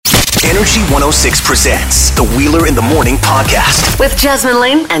Energy 106 presents the Wheeler in the Morning podcast with Jasmine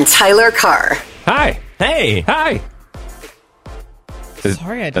Lane and Tyler Carr. Hi. Hey. Hi.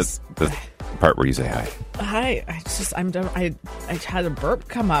 Sorry, That's the part where you say hi. Hi. I had a burp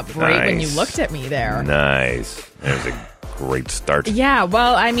come up right when you Nice. looked at me there. Nice. There's a great start. Yeah,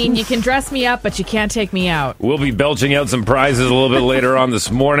 well, I mean, you can dress me up, but you can't take me out. We'll be belching out some prizes a little bit later on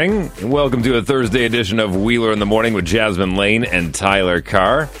this morning. Welcome to a Thursday edition of Wheeler in the Morning with Jasmine Lane and Tyler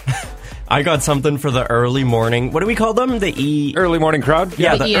Carr. I got something for the early morning. What do we call them? The Early morning crowd?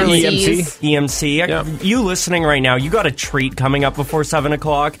 Yeah, The the early EMCs. EMC. Yeah. You listening right now, you got a treat coming up before 7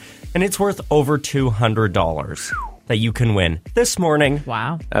 o'clock, and it's worth over $200 that you can win this morning.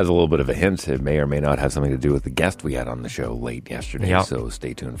 Wow. As a little bit of a hint, it may or may not have something to do with the guest we had on the show late yesterday, Yep. so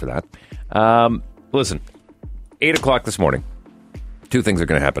stay tuned for that. Listen, 8 o'clock this morning, two things are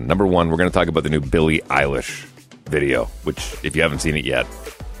going to happen. Number one, we're going to talk about the new Billie Eilish video, which, if you haven't seen it yet,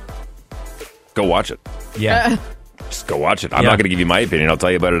 go watch it. Yeah. Just go watch it. I'm Yeah. not going to give you my opinion. I'll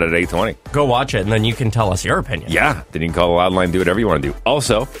tell you about it at 8:20. Go watch it, and then you can tell us your opinion. Yeah. Then you can call the loud line, do whatever you want to do.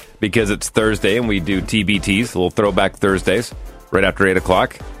 Also, because it's Thursday and we do TBTs, little throwback Thursdays, right after 8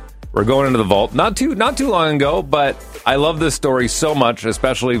 o'clock, we're going into the vault. Not too long ago, but I love this story so much,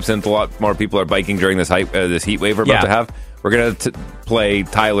 especially since a lot more people are biking during this heat wave we're about Yeah. to have. We're going to play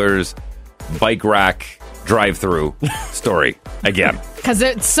Tyler's bike rack drive-through story again. Because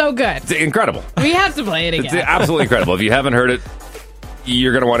it's so good. It's incredible. We have to play it It's again. absolutely incredible. If you haven't heard it,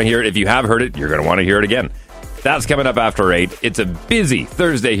 you're going to want to hear it. If you have heard it, you're going to want to hear it again. That's coming up after 8. It's a busy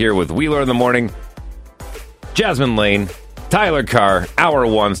Thursday here with Wheeler in the Morning. Jasmine Lane, Tyler Carr. Hour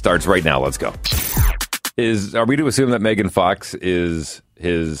 1 starts right now. Let's go. Are we to assume that Megan Fox is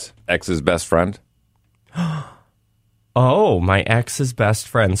his ex's best friend? Oh, my ex's best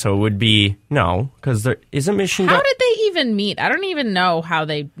friend. So it would be, no, because there isn't Machine How Gun. did they even meet? I don't even know how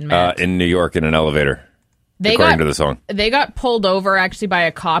they met. In New York in an elevator, They according got to the song. They got pulled over actually by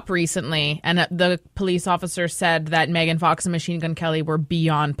a cop recently, and the police officer said that Megan Fox and Machine Gun Kelly were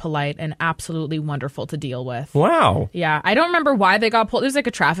beyond polite and absolutely wonderful to deal with. Wow. Yeah, I don't remember why they got pulled. It was like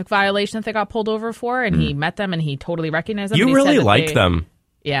a traffic violation that they got pulled over for, and he met them and he totally recognized them. and You he said really that like they- them.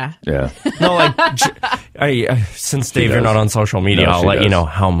 Yeah. Yeah. No, like, since Dave, you're does. not on social media, No, I'll she let you does. know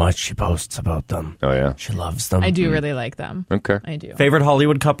how much she posts about them. Oh, yeah. She loves them. I do really like them. Okay. I do. Favorite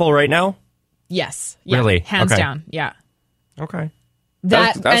Hollywood couple right now? Yes. Yeah. Really? Hands Okay. down. Yeah. Okay.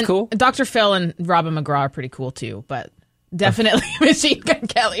 That's and cool. Dr. Phil and Robin McGraw are pretty cool too, but definitely Machine Gun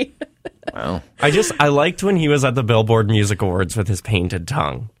Kelly. Wow. I liked when he was at the Billboard Music Awards with his painted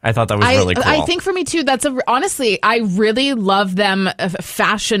tongue. I thought that was really cool. I think for me too, honestly, I really love them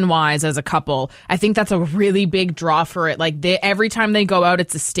fashion wise as a couple. I think that's a really big draw for it. Like every time they go out,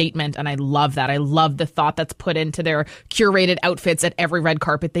 it's a statement. And I love that. I love the thought that's put into their curated outfits at every red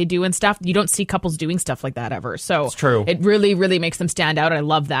carpet they do and stuff. You don't see couples doing stuff like that ever. So It's true. It really, really makes them stand out. I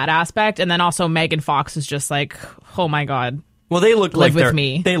love that aspect. And then also Megan Fox is just like, oh my God. Well, they look like with they're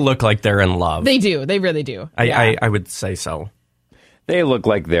me. They look like they're in love. They do. They really do. Yeah. I would say so. They look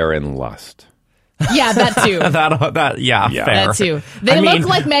like they're in lust. Yeah, that too. Yeah, Yeah. fair. That too. They look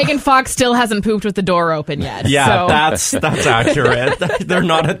like Megan Fox still hasn't pooped with the door open yet. Yeah, so. that's accurate. They're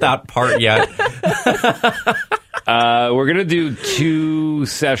not at that part yet. We're going to do 2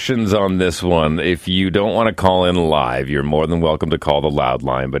 sessions on this one. If you don't want to call in live, you're more than welcome to call the loud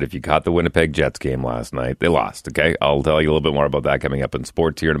line. But if you caught the Winnipeg Jets game last night, they lost, okay? I'll tell you a little bit more about that coming up in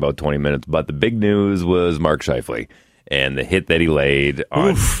sports here in about 20 minutes. But the big news was Mark Scheifele and the hit that he laid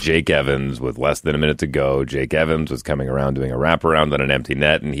on Jake Evans with less than a minute to go. Jake Evans was coming around doing a wraparound on an empty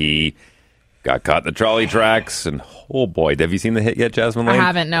net, and he got caught in the trolley tracks. And, oh, boy, have you seen the hit yet, Jasmine Lane? I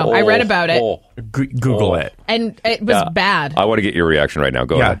haven't, no. I read about it. Google it. And it was bad. I want to get your reaction right now.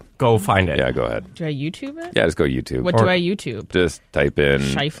 Go Yeah, ahead. go find it. Yeah, go ahead. Do I YouTube it? Yeah, just go YouTube. What do I YouTube? Just type in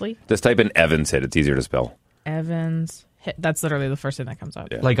Shifley? Just type in Evans hit. It's easier to spell. Evans. That's literally the first thing that comes up.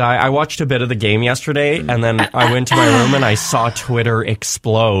 Yeah. Like, I watched a bit of the game yesterday, and then I went to my room and I saw Twitter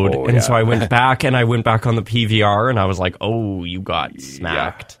explode. Oh, and yeah. so I went back on the PVR, and I was like, oh, you got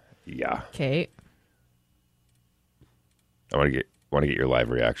smacked. Yeah. Okay. I want to get your live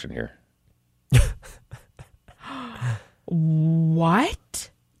reaction here. What?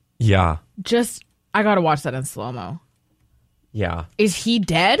 Yeah. I gotta watch that in slow-mo. Yeah. Is he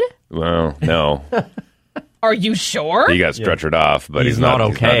dead? Well, no. Are you sure? He got stretchered off, but He's he's not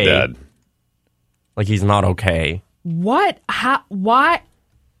not okay. He's not dead. Like, he's not okay. What? How? Why?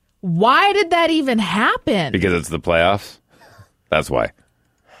 Why did that even happen? Because it's the playoffs. That's why.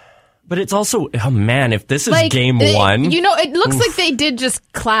 But it's also, oh man, if this is Like, game one. You know, it looks like they did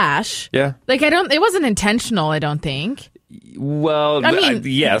just clash. Yeah. Like, it wasn't intentional, I don't think. Well, I mean-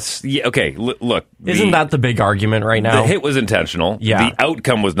 yes. Yeah, okay, look. Isn't that the big argument right now? The hit was intentional. Yeah. The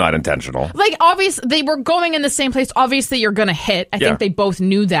outcome was not intentional. Like, obviously, they were going in the same place. Obviously, you're going to hit. I Yeah. think they both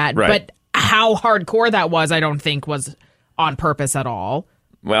knew that. Right. But how hardcore that was, I don't think was on purpose at all.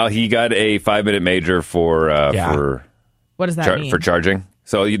 Well, he got a 5-minute major for What does that mean? for charging.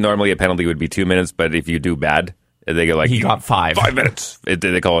 So normally a penalty would be 2 minutes, but if you do bad, they go like He got 5. 5 minutes.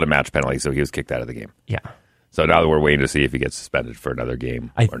 They call it a match penalty, so he was kicked out of the game. Yeah. So now we're waiting to see if he gets suspended for another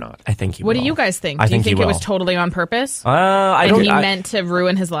game or not. I think he What will. do you guys think? I Do you think think he it was will. totally on purpose? I And don't. he I, meant to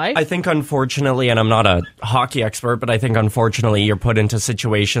ruin his life? I think, unfortunately, and I'm not a hockey expert, but I think, unfortunately, you're put into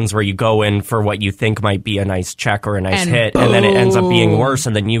situations where you go in for what you think might be a nice check or a nice And hit, and then it ends up being worse,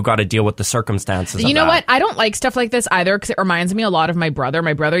 and then you got to deal with the circumstances. You know of what? that. I don't like stuff like this either because it reminds me a lot of my brother.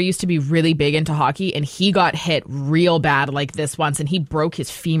 My brother used to be really big into hockey and he got hit real bad like this once and he broke his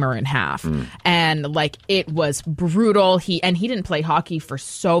femur in half. And like it was brutal. He didn't play hockey for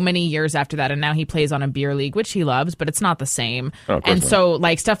so many years after that and now he plays on a beer league, which he loves, but it's not the same. Oh, of course and not. so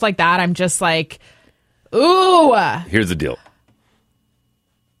like stuff like that, I'm just like, ooh. Here's the deal.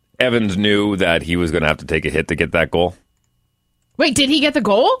 Evans knew that he was going to have to take a hit to get that goal. Wait, did he get the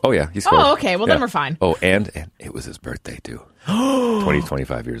goal? Oh, yeah. He scored. Oh, okay. Well, then Yeah. we're fine. Oh, and it was his birthday, too.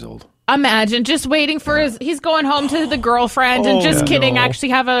 25 years old. Imagine just waiting for he's going home to the girlfriend and just kidding, actually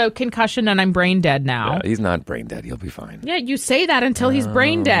have a concussion and I'm brain dead now. Yeah, he's not brain dead. He'll be fine. Yeah, you say that until he's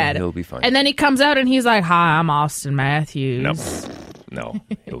brain dead. he'll be fine. And then he comes out and he's like, "Hi, I'm Austin Matthews." No,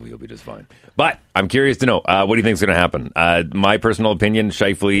 he'll be just fine. But I'm curious to know, what do you think is going to happen? My personal opinion,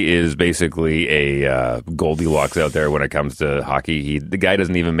 Scheifele is basically a Goldilocks out there when it comes to hockey. The guy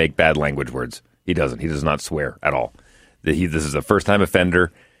doesn't even make bad language words. He doesn't. He does not swear at all. This is a first-time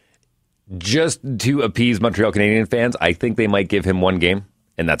offender. Just to appease Montreal Canadian fans, I think they might give him one game,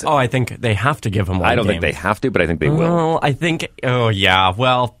 and that's it. Oh, I think they have to give him one I don't game. think they have to, but I think they will. Well, I think. Oh, yeah.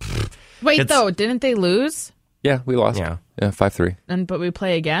 Well, Wait, It's- though, didn't they lose? Yeah, we lost. Yeah. 5-3. But we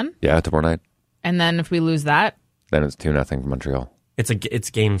play again, Yeah, tomorrow night. and then if we lose that, Then it's 2-0 for Montreal. it's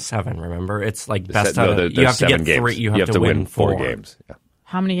game 7. Remember, it's like best No, out of. there's You have to 7 get games. 3. You have to win 4 games. Yeah.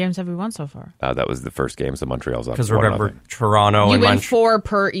 how many games have we won so far? That was the first game, so Montreal's up. Because 1-0. remember, Toronto You and win Montreal. 4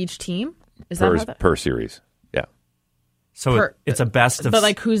 per each team. Is that how that? per series. Yeah. So per- it's a best of. But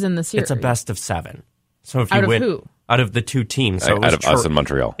like, who's in the series? It's a best of 7. So if you Out of win who? out of the 2 teams, so it Out was of us and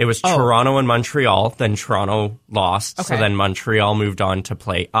Montreal. It was Toronto and Montreal. Then Toronto lost. So Okay. then Montreal moved on to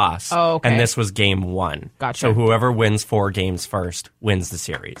play us. Oh, okay. And this was game 1. Gotcha. So whoever wins 4 games first wins the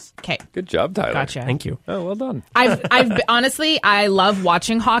series. Okay, Good job, Tyler. gotcha. Thank you. Oh, well done. Honestly, I love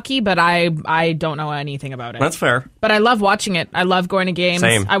watching hockey, but I don't know anything about it. That's fair. But I love watching it. I love going to games.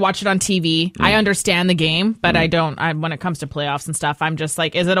 Same. I watch it on TV. I understand the game, but I don't. When it comes to playoffs and stuff, I'm just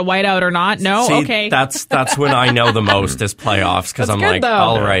like, is it a whiteout or not? No, See, okay. That's when I know the most is playoffs because That's I'm good, like, though.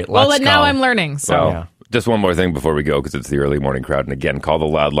 all right, well, let's now go. I'm learning. So Well, Yeah. just one more thing before we go, because it's the early morning crowd. And again, call the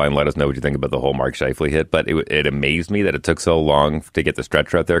loud line. Let us know what you think about the whole Mark Scheifele hit. But it amazed me that it took so long to get the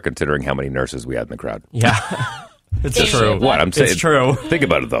stretcher out there, considering how many nurses we had in the crowd. Yeah, it's It's true. What I'm saying, It's true. Think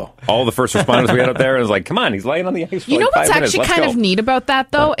about it though. All the first responders we had up there, and it's like, come on, he's laying on the ice. For you know like what's 5 minutes. actually Let's kind go. of neat about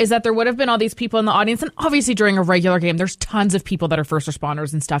that, though, is that there would have been all these people in the audience, and obviously during a regular game, there's tons of people that are first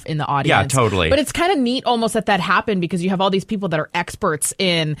responders and stuff in the audience. Yeah, totally. But it's kind of neat almost that happened because you have all these people that are experts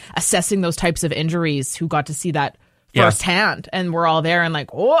in assessing those types of injuries who got to see that Yeah. firsthand, and we're all there and like,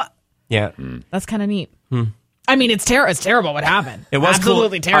 oh, Yeah. that's kind of neat. I mean, it's terrible what happened. It was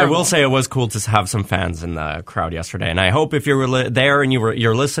absolutely cool. terrible. I will say it was cool to have some fans in the crowd yesterday, and I hope if you're there and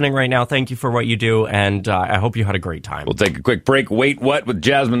you're listening right now, thank you for what you do, and I hope you had a great time. We'll take a quick break. Wait, what? With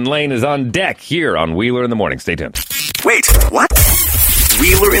Jasmine Lane is on deck here on Wheeler in the Morning. Stay tuned. Wait, what?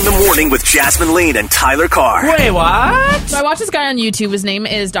 Wheeler in the Morning with Jasmine Lane and Tyler Carr. Wait, what? So I watch this guy on YouTube. His name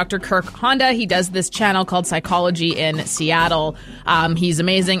is Dr. Kirk Honda. He does this channel called Psychology in Seattle. He's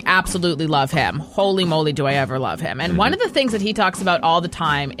amazing. Absolutely love him. Holy moly, do I ever love him. And one of the things that he talks about all the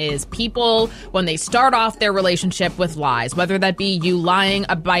time is people, when they start off their relationship with lies, whether that be you lying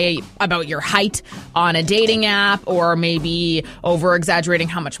about your height on a dating app, or maybe over-exaggerating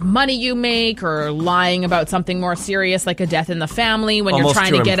how much money you make, or lying about something more serious like a death in the family when Almost you're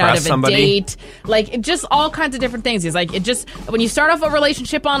trying to to get out impress of a somebody. date. Like, it just all kinds of different things. He's like, it just, when you start off a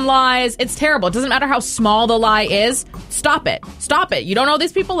relationship on lies, it's terrible. It doesn't matter how small the lie is. Stop it. Stop it. You don't owe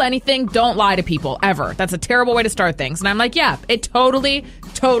these people anything. Don't lie to people, ever. That's a terrible way to start things. And I'm like, yeah, it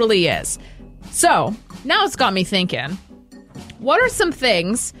totally is. So, now it's got me thinking, what are some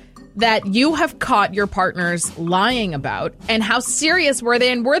things that you have caught your partners lying about, and how serious were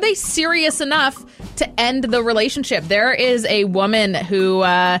they, and were they serious enough to end the relationship? There is a woman who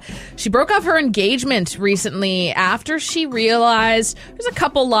she broke off her engagement recently after she realized there's a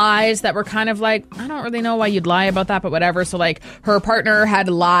couple lies that were kind of like, I don't really know why you'd lie about that, but whatever. So like her partner had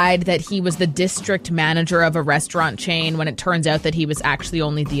lied that he was the district manager of a restaurant chain when it turns out that he was actually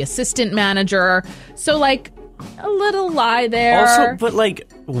only the assistant manager. So like a little lie there. Also, but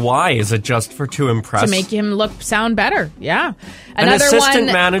like, why? Is it just to impress? To make him sound better. Yeah. An assistant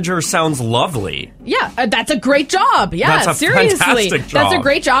manager sounds lovely. Yeah, that's a great job. Yeah, that's a seriously. fantastic job. That's a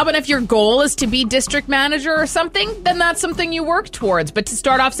great job. And if your goal is to be district manager or something, then that's something you work towards. But to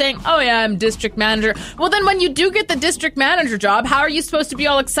start off saying, oh yeah, I'm district manager. Well, then when you do get the district manager job, how are you supposed to be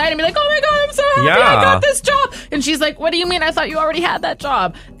all excited and be like, oh my God, I'm so happy I got this job? And she's like, what do you mean? I thought you already had that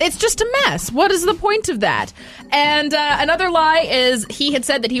job. It's just a mess. What is the point of that? And another lie is he had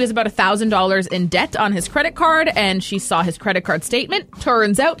said that he was about $1,000 in debt on his credit card, and she saw his credit card statement.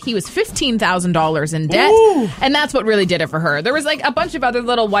 Turns out he was $15,000 in debt. Ooh. And that's what really did it for her. There was like a bunch of other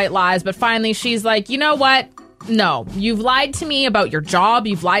little white lies, but finally she's like, you know what? No, you've lied to me about your job.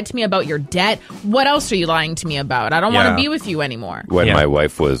 You've lied to me about your debt. What else are you lying to me about? I don't want to be with you anymore. When my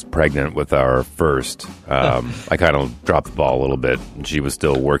wife was pregnant with our first, I kind of dropped the ball a little bit. She was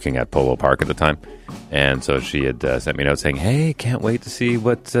still working at Polo Park at the time. And so she had sent me a note saying, hey, can't wait to see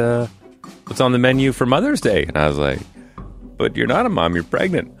what's on the menu for Mother's Day. And I was like, but you're not a mom, you're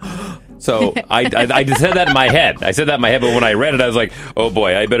pregnant. So I just said that in my head. I said that in my head, but when I read it, I was like, oh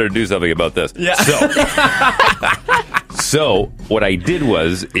boy, I better do something about this. Yeah. So what I did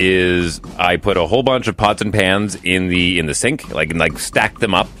is I put a whole bunch of pots and pans in the sink, like stacked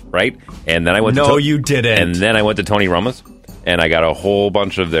them up, right? And then I went you didn't. And then I went to Tony Roma's. And I got a whole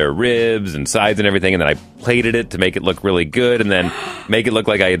bunch of their ribs and sides and everything, and then I plated it to make it look really good, and then make it look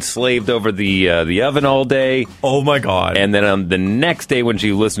like I had slaved over the oven all day. Oh my God! And then on the next day, when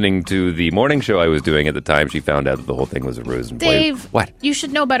she was listening to the morning show I was doing at the time, she found out that the whole thing was a ruse. And Dave, what? You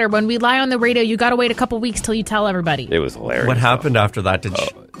should know better. When we lie on the radio, you got to wait a couple weeks till you tell everybody. It was hilarious. What happened after that? Did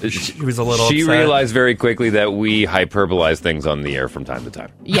she was a little She upset? realized very quickly that we hyperbolize things on the air from time to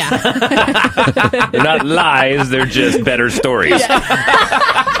time. Yeah. They're not lies, they're just better stories. Yeah.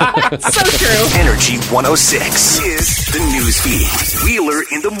 So true. Energy 106 is the news feed. Wheeler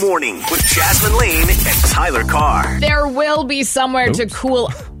in the morning with Jasmine Lane and Tyler Carr. There will be somewhere to cool.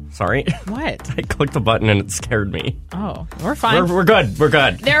 Sorry. What? I clicked the button and it scared me. Oh, we're fine. We're good. We're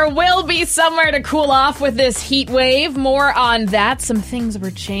good. There will be somewhere to cool off with this heat wave. More on that. Some things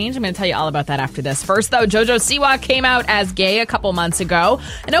were changed. I'm going to tell you all about that after this. First, though, JoJo Siwa came out as gay a couple months ago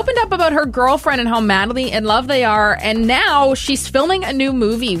and opened up about her girlfriend and how madly in love they are. And now she's filming a new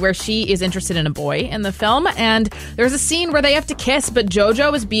movie where she is interested in a boy in the film. And there's a scene where they have to kiss, but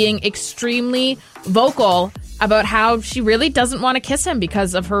JoJo is being extremely vocal about how she really doesn't want to kiss him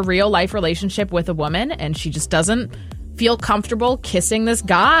because of her real life relationship with a woman, and she just doesn't feel comfortable kissing this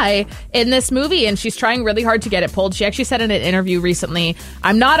guy in this movie, and she's trying really hard to get it pulled. She actually said in an interview recently,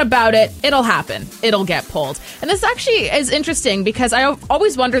 I'm not about it, it'll happen, it'll get pulled. And this actually is interesting because I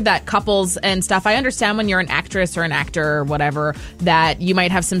always wondered that couples and stuff, I understand when you're an actress or an actor or whatever, that you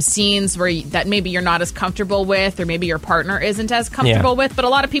might have some scenes where that maybe you're not as comfortable with, or maybe your partner isn't as comfortable with, but a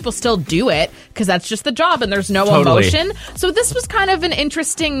lot of people still do it because that's just the job and there's no emotion. So this was kind of an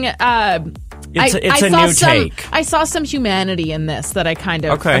interesting It's a new take. I saw some humanity in this that I kind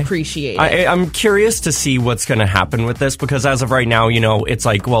of appreciated. I'm curious to see what's going to happen with this because as of right now, it's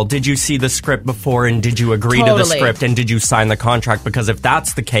like, well, did you see the script before and did you agree to the script and did you sign the contract? Because if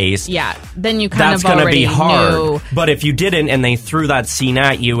that's the case, then you kind of already that's going to be hard. knew. But if you didn't and they threw that scene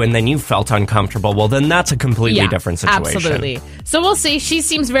at you and then you felt uncomfortable, well, then that's a completely different situation. Absolutely. So we'll see. She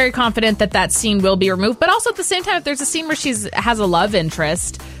seems very confident that scene will be removed. But also at the same time, if there's a scene where she has a love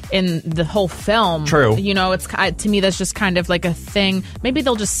interest in the whole film. True. It's to me that's just kind of like a thing. Maybe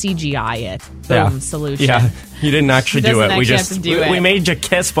they'll just CGI it. Boom, solution. Yeah, you didn't actually do it. We made you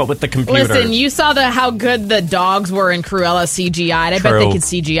kiss, but with the computer. Listen, you saw how good the dogs were in Cruella CGI'd. I bet they could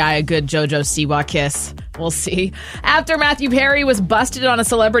CGI a good JoJo Siwa kiss. We'll see. After Matthew Perry was busted on a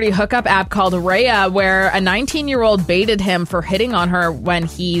celebrity hookup app called Raya, where a 19-year-old baited him for hitting on her when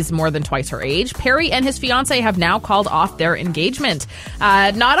he's more than twice her age, Perry and his fiancée have now called off their engagement.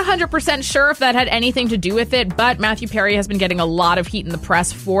 Not 100% sure if that had anything to do with it, but Matthew Perry has been getting a lot of heat in the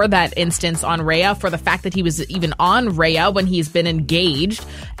press for that instance on Raya, for the fact that he was even on Raya when he's been engaged,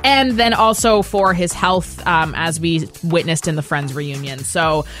 and then also for his health, as we witnessed in the Friends reunion.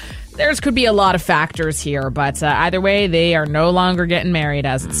 So there could be a lot of factors here, but either way, they are no longer getting married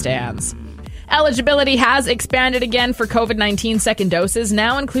as it stands. Eligibility has expanded again for COVID-19 second doses,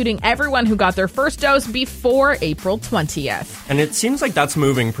 now including everyone who got their first dose before April 20th. And it seems like that's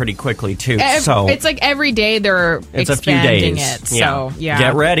moving pretty quickly, too. So it's like every day they're expanding it. So, yeah.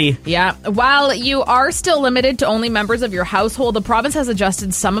 Get ready. Yeah. While you are still limited to only members of your household, the province has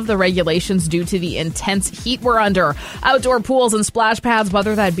adjusted some of the regulations due to the intense heat we're under. Outdoor pools and splash pads,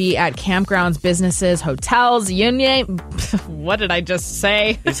 whether that be at campgrounds, businesses, hotels, yin-yang. What did I just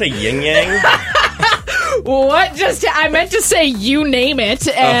say? Did you say yin-yang? I meant to say you name it,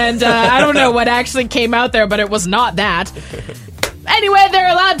 and I don't know what actually came out there, but it was not that. Anyway,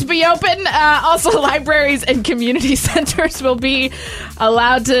 they're allowed to be open. Also, libraries and community centers will be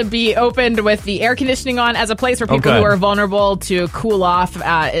allowed to be opened with the air conditioning on as a place for people who are vulnerable to cool off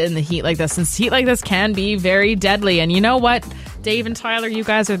in the heat like this, since heat like this can be very deadly. And you know what? Dave and Tyler, you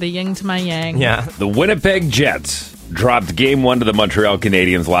guys are the yin to my yang. Yeah. The Winnipeg Jets dropped Game 1 to the Montreal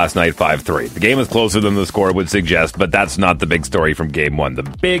Canadiens last night 5-3. The game is closer than the score would suggest, but that's not the big story from Game 1. The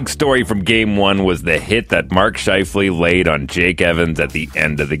big story from Game 1 was the hit that Mark Scheifele laid on Jake Evans at the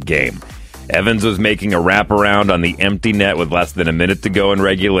end of the game. Evans was making a wraparound on the empty net with less than a minute to go in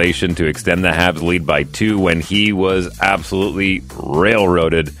regulation to extend the Habs lead by 2 when he was absolutely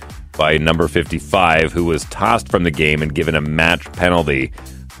railroaded by number 55, who was tossed from the game and given a match penalty.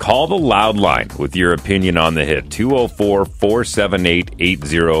 Call the Loud Line with your opinion on the hit.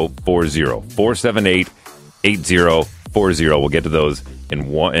 204-478-8040. 478-8040. We'll get to those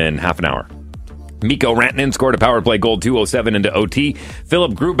in half an hour. Mikko Rantanen scored a power play goal 2:07 into OT.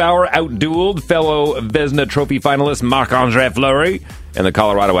 Philip Grubauer outdueled fellow Vezina Trophy finalist Marc-Andre Fleury. And the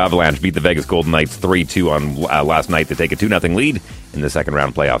Colorado Avalanche beat the Vegas Golden Knights 3-2 on last night to take a 2-0 lead in the second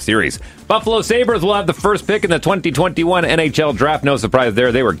round playoff series. Buffalo Sabres will have the first pick in the 2021 NHL draft. No surprise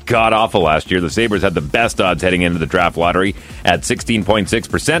there. They were god-awful last year. The Sabres had the best odds heading into the draft lottery at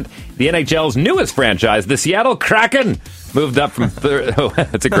 16.6%. The NHL's newest franchise, the Seattle Kraken, moved up from third. Oh,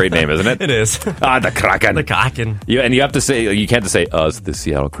 that's a great name, isn't it? It is. The Kraken. The Kraken. Yeah, and you have to say, you can't just say, it's the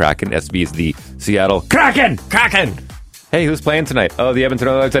Seattle Kraken. SB is the Seattle Kraken. Kraken. Hey, who's playing tonight? Oh, the Edmonton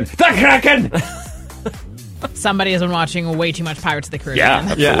Oilers and the Kraken! Somebody has been watching way too much Pirates of the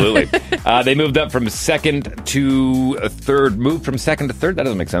Caribbean. Yeah, absolutely. They moved up from second to third. Moved from second to third? That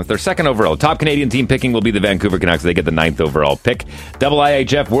doesn't make sense. They're second overall. Top Canadian team picking will be the Vancouver Canucks. They get the 9th overall pick.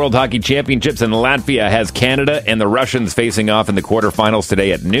 IIHF World Hockey Championships in Latvia has Canada and the Russians facing off in the quarterfinals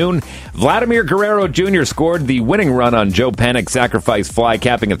today at noon. Vladimir Guerrero Jr. scored the winning run on Joe Panik's sacrifice fly,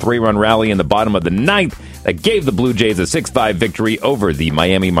 capping a 3-run rally in the bottom of the 9th that gave the Blue Jays a 6-5 victory over the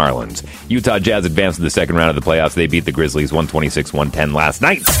Miami Marlins. Utah Jazz advanced to the second round of the playoffs. They beat the Grizzlies 126-110 last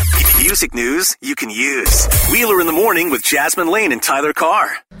night. Music news you can use. Wheeler in the Morning with Jasmine Lane and Tyler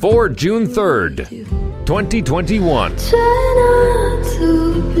Carr. For June 3rd, 2021.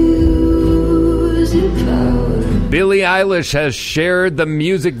 Billie Eilish has shared the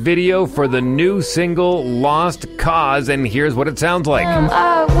music video for the new single Lost Cause, and here's what it sounds like.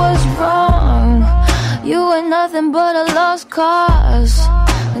 I was wrong. You ain't nothing but a lost cause.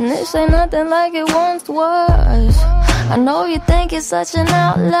 And this ain't nothing like it once was. I know you think it's such an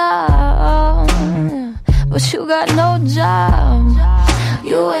outlaw, but you got no job.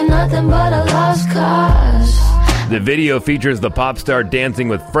 You ain't nothing but a lost cause. The video features the pop star dancing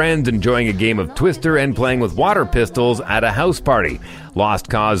with friends, enjoying a game of Twister, and playing with water pistols at a house party. Lost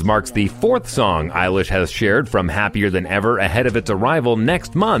Cause marks the 4th song Eilish has shared from Happier Than Ever, ahead of its arrival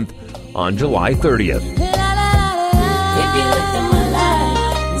next month on July 30th.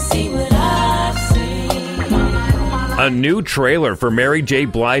 A new trailer for Mary J.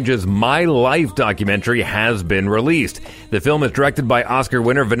 Blige's My Life documentary has been released. The film is directed by Oscar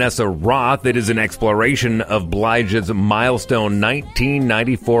winner Vanessa Roth. It is an exploration of Blige's milestone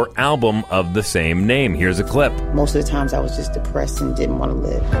 1994 album of the same name. Here's a clip. Most of the times I was just depressed and didn't want to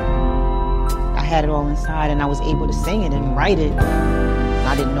live. I had it all inside and I was able to sing it and write it.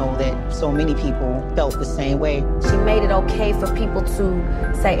 I didn't know that so many people felt the same way. She made it okay for people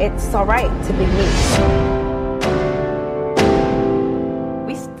to say it's all right to be me.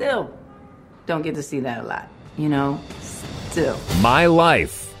 Still don't get to see that a lot, you know, still. My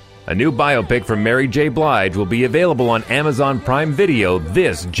Life, a new biopic from Mary J. Blige, will be available on Amazon Prime Video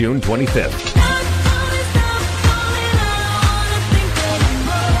this June 25th.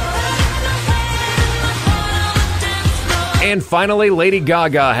 And finally, Lady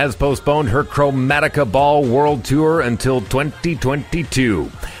Gaga has postponed her Chromatica Ball World Tour until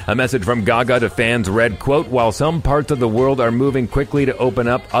 2022. A message from Gaga to fans read, quote, "While some parts of the world are moving quickly to open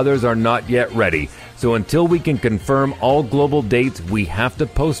up, others are not yet ready. So until we can confirm all global dates, we have to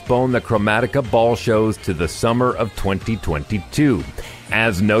postpone the Chromatica Ball shows to the summer of 2022.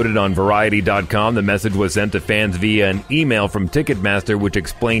 As noted on Variety.com, the message was sent to fans via an email from Ticketmaster, which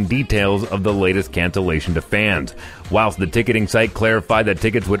explained details of the latest cancellation to fans. Whilst the ticketing site clarified that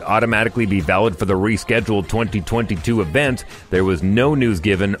tickets would automatically be valid for the rescheduled 2022 events, there was no news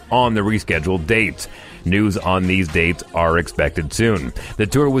given on the rescheduled dates. News on these dates are expected soon. The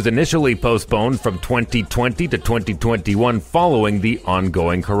tour was initially postponed from 2020 to 2021 following the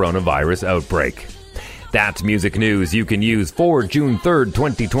ongoing coronavirus outbreak. That's music news you can use for June 3rd,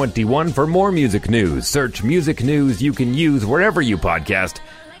 2021. For more music news, search Music News You Can Use wherever you podcast.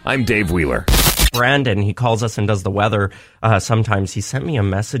 I'm Dave Wheeler. Brandon, he calls us and does the weather sometimes. He sent me a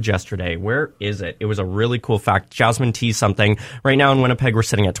message yesterday. Where is it? It was a really cool fact. Jasmine teased something. Right now in Winnipeg, we're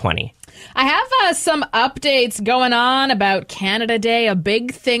sitting at 20. I have some updates going on about Canada Day, a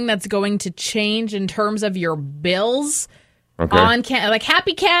big thing that's going to change in terms of your bills. Okay. Like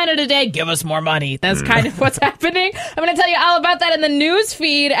Happy Canada Day, give us more money. That's kind of what's happening. I'm going to tell you all about that in the news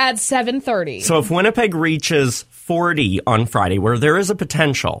feed at 7:30. So if Winnipeg reaches 40 on Friday, where there is a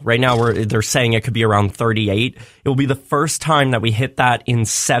potential, right now they're saying it could be around 38, it will be the first time that we hit that in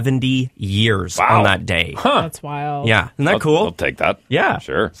 70 years on that day. Huh. That's wild. Yeah. Isn't that cool? I'll take that. Yeah.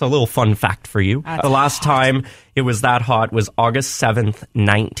 Sure. It's a little fun fact for you. That's the last time it was that hot was August 7th,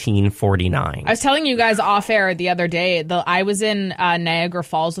 1949. I was telling you guys off air the other day, I was in Niagara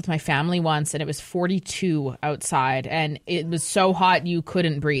Falls with my family once, and it was 42 outside, and it was so hot you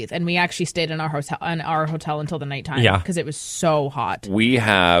couldn't breathe. And we actually stayed in our hotel until the nighttime because it was so hot. We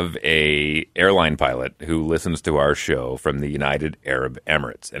have a airline pilot who listens to our show from the United Arab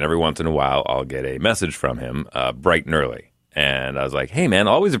Emirates, and every once in a while I'll get a message from him bright and early. And I was like, hey, man,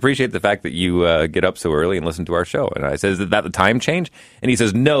 I always appreciate the fact that you get up so early and listen to our show. And I said, is that the time change? And he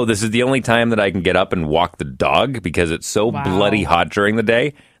says, no, this is the only time that I can get up and walk the dog because it's so bloody hot during the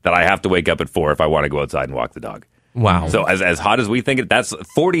day that I have to wake up at 4 if I want to go outside and walk the dog. Wow. So as hot as we think it, that's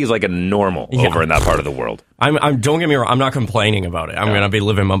 40 is like a normal over in that part of the world. I'm don't get me wrong, I'm not complaining about it. I'm going to be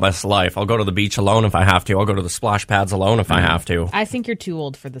living my best life. I'll go to the beach alone if I have to. I'll go to the splash pads alone if I have to. I think you're too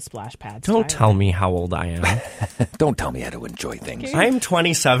old for the splash pads. Don't tell me how old I am. Don't tell me how to enjoy things. I'm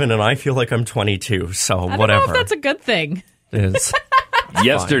 27 and I feel like I'm 22, so I don't whatever. know if that's a good thing. It is.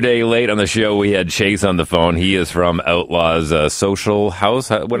 Yesterday, late on the show, we had Chase on the phone. He is from Outlaw's Social House.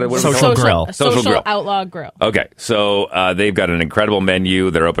 Social Grill. Social Outlaw Grill. Okay, so they've got an incredible menu.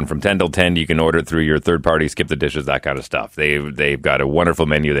 They're open from 10 till 10. You can order it through your third party, skip the dishes, that kind of stuff. They've got a wonderful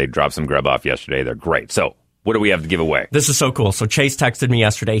menu. They dropped some grub off yesterday. They're great. So what do we have to give away? This is so cool. So Chase texted me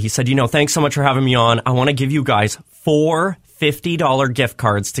yesterday. He said, thanks so much for having me on. I want to give you guys 4 $50 gift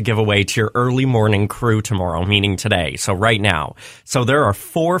cards to give away to your early morning crew tomorrow, meaning today. So right now. So there are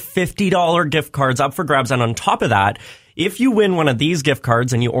 4 $50 gift cards up for grabs. And on top of that, if you win one of these gift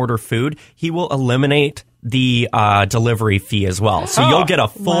cards and you order food, he will eliminate the delivery fee as well. So you'll get a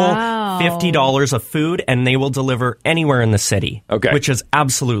full $50 of food, and they will deliver anywhere in the city. Okay. Which is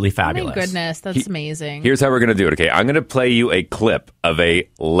absolutely fabulous. Oh my goodness, that's amazing. Here's how we're going to do it, okay? I'm going to play you a clip of a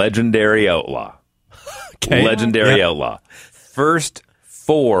legendary outlaw. Okay. Legendary outlaw. First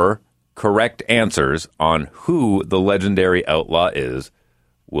 4 correct answers on who the legendary outlaw is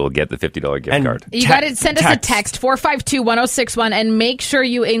will get the $50 gift card. You got to send us a text, 452-1061, and make sure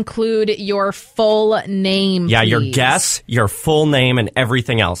you include your full name, Yeah, please. your guess, your full name, and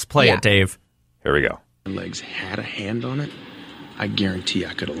everything else. Play it, Dave. Here we go. Legs had a hand on it, I guarantee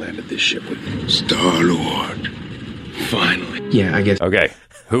I could have landed this ship with Star-Lord. Finally. Yeah, I guess. Okay,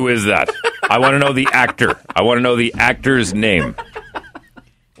 who is that? I want to know the actor. I want to know the actor's name.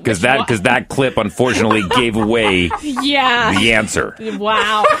 Because that clip, unfortunately, gave away the answer.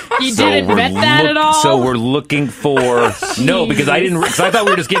 Wow. You didn't vet that at all? So we're looking for... No, because I thought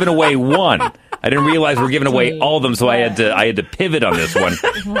we were just giving away one. I didn't realize we were giving away all of them, so I had to pivot on this one.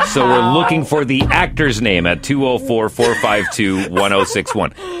 Wow. So we're looking for the actor's name at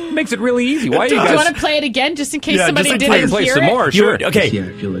 204-452-1061. Makes it really easy. Why do you you guys... want to play it again, just in case somebody didn't play hear some it? more, sure. Okay. Yeah,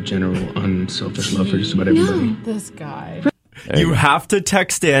 I feel a general unselfish love for just about everybody. This guy. You have to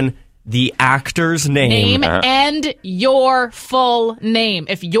text in the actor's name. And your full name.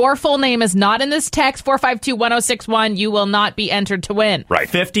 If your full name is not in this text, 452-1061, you will not be entered to win. Right.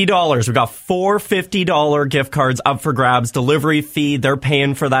 $50. We've got 4 $50 gift cards up for grabs. Delivery fee, they're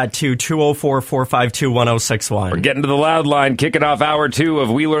paying for that too. 204-452-1061. We're getting to the loud line, kicking off hour 2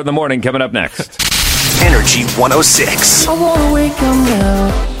 of Wheeler in the Morning, coming up next. Energy 106. I wanna wake up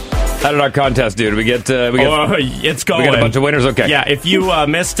now. How did our contest do? Did we get? It's going. We got a bunch of winners. Okay. Yeah. If you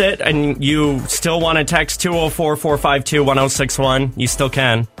missed it and you still want to text 204-452-1061, you still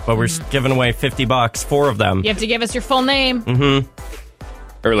can. But we're giving away $50, 4 of them. You have to give us your full name. Mm-hmm.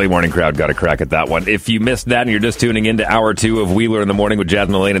 Early morning crowd got a crack at that one. If you missed that and you're just tuning in to Hour 2 of Wheeler in the Morning with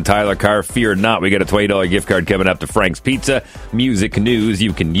Jasmine Lane and Tyler Carr, fear not. We got a $20 gift card coming up to Frank's Pizza. Music news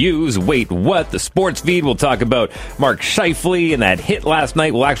you can use. Wait, what? The sports feed. We'll talk about Mark Scheifele and that hit last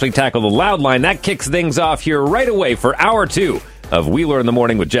night. We'll actually tackle the loud line. That kicks things off here right away for Hour 2 of Wheeler in the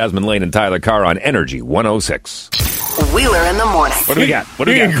Morning with Jasmine Lane and Tyler Carr on Energy 106. Wheeler in the Morning. What do we got? You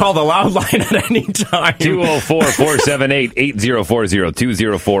can call the loud line at any time. 204-478-8040.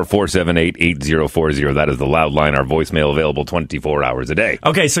 204-478-8040. That is the loud line. Our voicemail available 24 hours a day.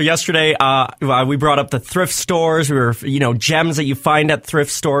 Okay, so yesterday we brought up the thrift stores. We were, gems that you find at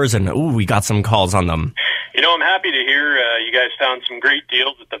thrift stores, and we got some calls on them. I'm happy to hear you guys found some great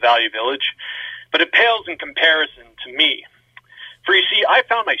deals at the Value Village, but it pales in comparison to me. For you see, I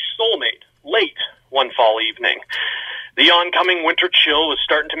found my soulmate late one fall evening. The oncoming winter chill was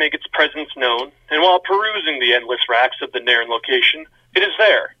starting to make its presence known, and while perusing the endless racks of the Nairn location, it is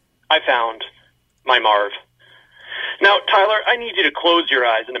there I found my Marv. Now, Tyler, I need you to close your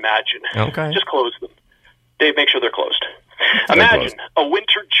eyes and imagine. Okay. Just close them. Dave, make sure they're closed. Imagine a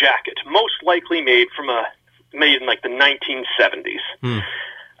winter jacket, most likely made in like the 1970s.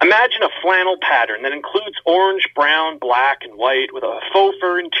 Imagine a flannel pattern that includes orange, brown, black, and white with a faux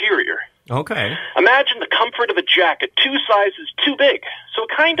fur interior. Okay. Imagine the comfort of a jacket 2 sizes too big, so it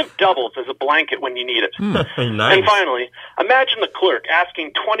kind of doubles as a blanket when you need it. Nice. And finally, imagine the clerk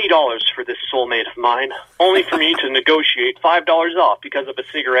asking $20 for this soulmate of mine, only for me to negotiate $5 off because of a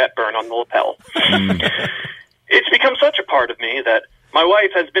cigarette burn on the lapel. It's become such a part of me that my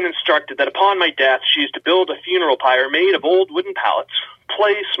wife has been instructed that upon my death, she is to build a funeral pyre made of old wooden pallets,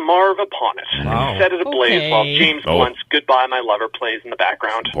 place Marv upon it, and set it ablaze while James Blunt's Goodbye My Lover plays in the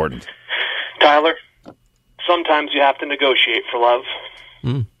background. Important. Tyler, sometimes you have to negotiate for love,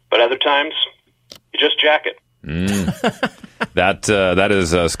 but other times, you just jack it. That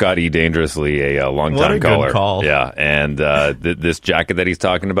is Scotty Dangerously, a long-time caller. What a good call. Yeah, and this jacket that he's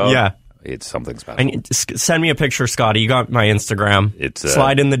talking about, yeah, it's something special. Send me a picture, Scotty. You got my Instagram.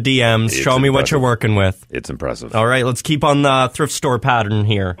 Slide in the DMs. Show me what you're working with. It's impressive. All right, let's keep on the thrift store pattern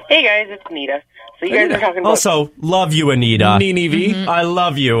here. Hey, guys, it's Anita. So you guys are talking about... Also, love you, Anita. Nini V. I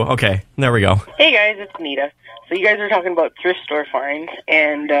love you. Okay, there we go. Hey, guys, it's Anita. So you guys are talking about thrift store finds,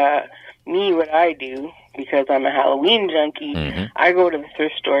 and me, what I do, because I'm a Halloween junkie, I go to the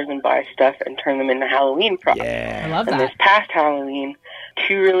thrift stores and buy stuff and turn them into Halloween props. Yeah. I love that. And this past Halloween,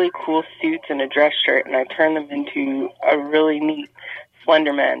 2 really cool suits and a dress shirt, and I turned them into a really neat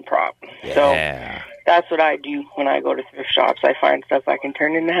Slender Man prop. Yeah. So that's what I do when I go to thrift shops. I find stuff I can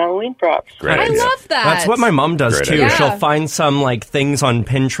turn into Halloween props. Great I idea. love that. That's what my mom does, too. idea. She'll find some, things on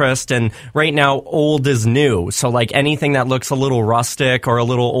Pinterest, and right now, old is new. So, anything that looks a little rustic or a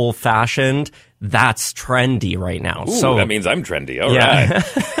little old-fashioned, that's trendy right now. Ooh, so that means I'm trendy. All right.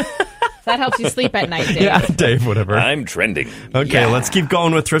 That helps you sleep at night, Dave. Yeah, Dave, whatever. I'm trending. Okay, let's keep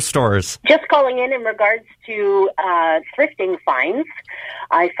going with thrift stores. Just calling in regards to thrifting finds.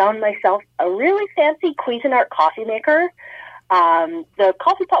 I found myself a really fancy Cuisinart coffee maker. The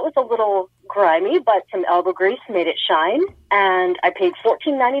coffee pot was a little grimy, but some elbow grease made it shine. And I paid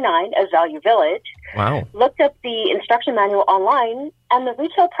 $14.99 at Value Village. Wow. Looked up the instruction manual online, and the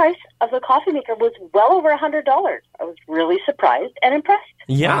retail price of the coffee maker was well over $100. I was really surprised and impressed.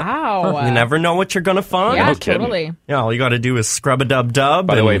 Yeah. Wow. You never know what you're going to find. Yeah, No kidding. totally. Yeah, all you got to do is scrub a dub-dub.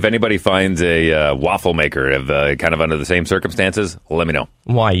 By the way, if anybody finds a waffle maker of kind of under the same circumstances, let me know.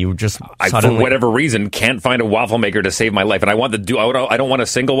 Why? You just I, suddenly... for whatever reason, can't find a waffle maker to save my life. And I want I don't want a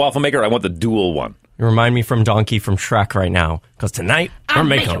single waffle maker. I want the dual one. You remind me from Donkey from Shrek right now. Because tonight, we're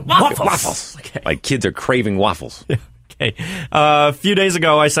making waffles. Okay. My kids are craving waffles. Okay. A few days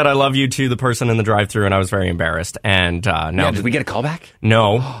ago, I said I love you to the person in the drive-thru, and I was very embarrassed. And now... Did we get a call back?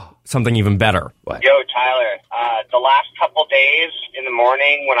 No. Something even better. What? Yo, Tyler, the last couple days in the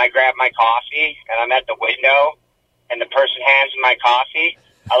morning when I grab my coffee and I'm at the window and the person hands me my coffee,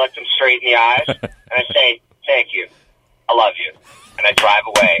 I look them straight in the eyes and I say, thank you. I love you. And I drive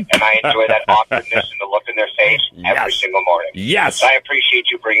away, and I enjoy that awkwardness and the look in their face every single morning. Yes. So I appreciate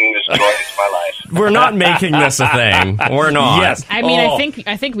you bringing this joy into my life. We're not making this a thing. We're not. Yes. I mean, I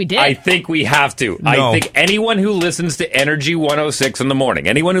think we did. I think we have to. No. I think anyone who listens to Energy 106 in the morning,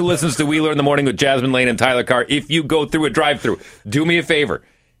 anyone who listens to Wheeler in the Morning with Jasmine Lane and Tyler Carr, if you go through a drive-thru, do me a favor.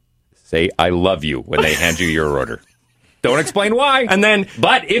 Say, I love you when they hand you your order. Don't explain why. And then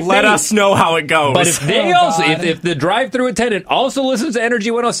but if let us know how it goes. But if they if the drive-through attendant also listens to Energy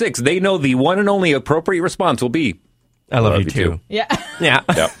 106, they know the one and only appropriate response will be, I love you too. Yeah. Yeah.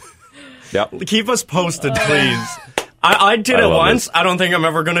 Yep. Keep us posted, please. I did it once. I don't think I'm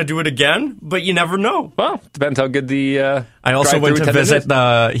ever going to do it again, but you never know. Well, depends how good the I also went to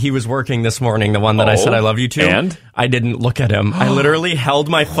visit he was working this morning, the one that I said I love you to. And? I didn't look at him. I literally held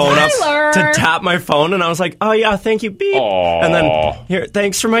my phone up to tap my phone, and I was like, oh, yeah, thank you, beep. Aww. And then, here,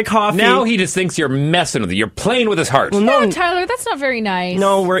 thanks for my coffee. Now he just thinks you're messing with him. You're playing with his heart. Well, No, Tyler, that's not very nice.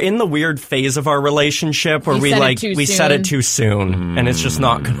 No, we're in the weird phase of our relationship where we said it too soon, and it's just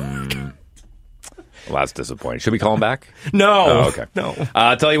not going to work. Well, that's disappointing. Should we call him back? No. Oh, okay. No.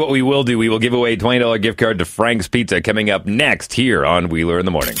 I'll tell you what we will do. We will give away a $20 gift card to Frank's Pizza coming up next here on Wheeler in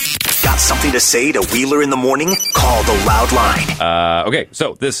the Morning. Got something to say to Wheeler in the Morning? Call the Loud Line. Okay,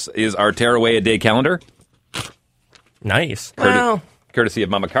 so this is our Tearaway a Day calendar. Nice. Courtesy of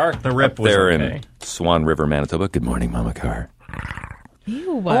Mama Carr. The rip was there okay. in Swan River, Manitoba. Good morning, Mama Carr.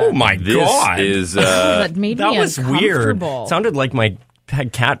 Ew. Oh, my God. This is... that made me was weird. uncomfortable. Sounded like my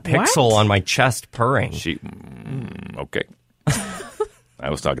cat Pixel on my chest purring. Okay. I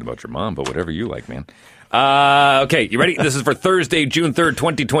was talking about your mom, but whatever you like, man. Okay, you ready? This is for Thursday, June 3rd,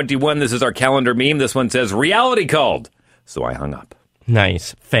 2021. This is our calendar meme. This one says, reality called. So I hung up.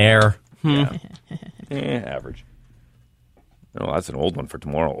 Nice. Fair. Yeah. Average. Oh, that's an old one for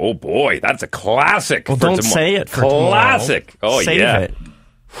tomorrow. Oh, boy, that's a classic. Well, don't say it for classic. tomorrow. Oh, Save yeah. it.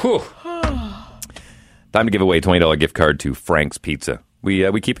 Whew. Time to give away a $20 gift card to Frank's Pizza.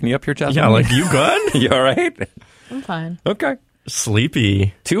 We keeping you up here, Jasmine? Yeah, like, you good? You all right? I'm fine. Okay.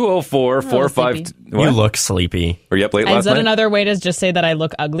 Sleepy. 204-45... You look sleepy. Were you up late Is last that night? another way to just say that I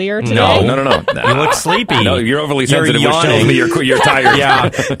look uglier today? No. You look sleepy. No, you're overly You're sensitive, which tells me you're tired. Yeah.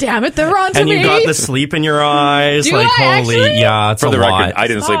 Damn it, they're on to And me. you got the sleep in your eyes. Do like, I holy, actually? yeah, it's For a the lot. record, I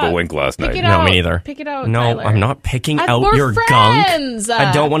didn't sleep a wink last night. it No, out. me neither. Pick it out, No, Tyler. I'm not picking out We're your friends. gunk.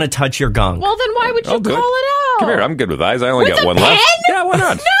 I don't want to touch your gunk. Well, then why would you good. call it out? Come here, I'm good with eyes. I only With got a one pen? left. Yeah, why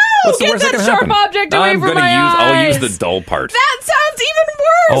not? No, What's the get worst that that can sharp happen? object away from my I'll use eyes. the dull part. That sounds even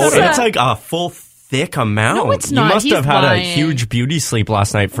worse. Oh, it's like a full thick amount. No, it's not. You must He's have had lying. a huge beauty sleep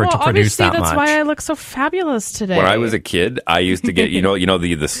last night for it well, to produce obviously that that's much. why I look so fabulous today. When I was a kid, I used to get, you know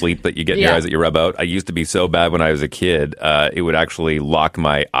the sleep that you get in your eyes that you rub out? I used to be so bad when I was a kid, it would actually lock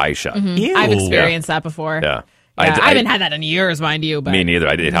my eye shut. Mhm. I've experienced that before. Yeah. Yeah, I haven't had that in years, mind you. But me neither.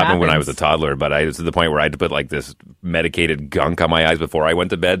 It happened when I was a happens. toddler, but I was to the point where I had to put like this medicated gunk on my eyes before I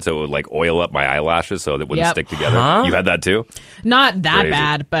went to bed, so it would like oil up my eyelashes so it wouldn't Yep. stick together. Huh? You had that too? Not that Crazy.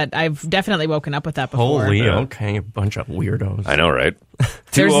 bad, but I've definitely woken up with that before. Holy, okay, a bunch of weirdos. I know, right?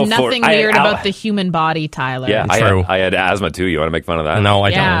 There's 204 nothing weird about the human body, Tyler. Yeah, I had asthma too. You want to make fun of that? No, I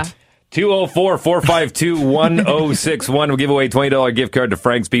Yeah. don't. 204-452-1061. We'll give away a $20 gift card to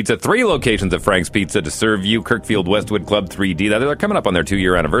Frank's Pizza. 3 locations of Frank's Pizza to serve you. Kirkfield, Westwood, Club 3D. They're coming up on their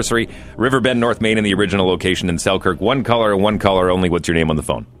 2-year anniversary. Riverbend, North Main in the original location in Selkirk. One caller only. What's your name on the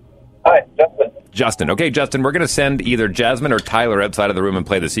phone? Hi, Justin. Justin. Okay, Justin, we're going to send either Jasmine or Tyler outside of the room and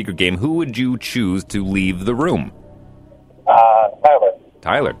play the secret game. Who would you choose to leave the room?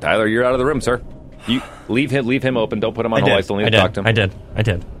 Tyler. Tyler, you're out of the room, sir. You leave him open. Don't put him on hold. I still need to talk to him. I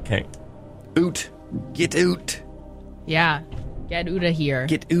did. Okay. Oot. Get out. Yeah. Get out of here.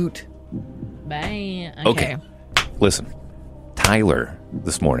 Get out. Bye. Okay. Listen, Tyler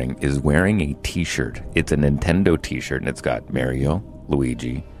this morning is wearing a T-shirt. It's a Nintendo T-shirt, and it's got Mario,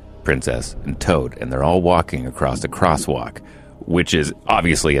 Luigi, Princess, and Toad, and they're all walking across a crosswalk, which is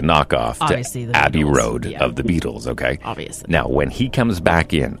obviously a knockoff Obviously to the Abbey Beatles, Road yeah. of the Beatles, okay? Obviously. Now, when he comes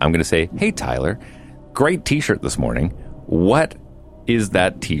back in, I'm going to say, hey, Tyler, great T-shirt this morning. What is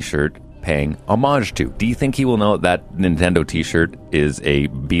that T-shirt paying homage to? Do you think he will know that Nintendo T-shirt is a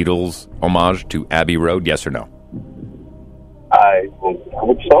Beatles homage to Abbey Road? Yes or no? I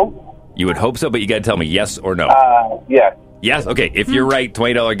hope so. You would hope so, but you got to tell me yes or no. Yeah. Yes? Okay, if you're right,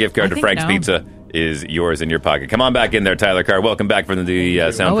 $20 gift card I to think Frank's no. Pizza is yours in your pocket. Come on back in there, Tyler Carr. Welcome back from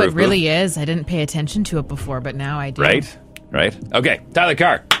the soundproof Oh, it really booth. is. I didn't pay attention to it before, but now I do. Right? Okay, Tyler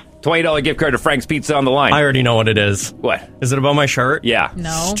Carr, $20 gift card to Frank's Pizza on the line. I already know what it is. What? Is it about my shirt? Yeah.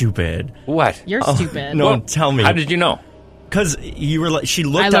 No. Stupid. What? You're stupid. No, Well, tell me. How did you know? Because you were like, she I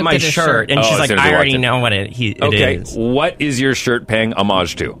looked looked at my at his shirt, shirt. and Oh, she's as like, soon as you I walked already in. know what it Okay, is. what is your shirt paying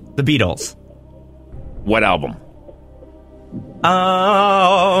homage to? The Beatles. What album?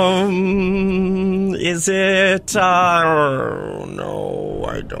 Is it? No,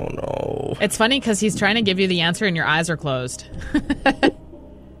 I don't know. It's funny because he's trying to give you the answer and your eyes are closed.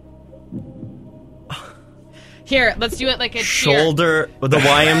 Here, let's do it like a cheer. Shoulder, the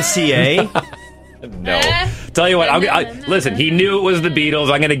YMCA. No. Tell you what, listen, he knew it was the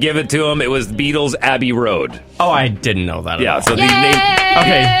Beatles. I'm going to give it to him. It was Beatles Abbey Road. Oh, I didn't know that. Yeah, so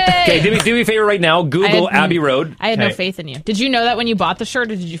Okay, do me a favor right now. Google Abbey Road. I had no faith in you. Did you know that when you bought the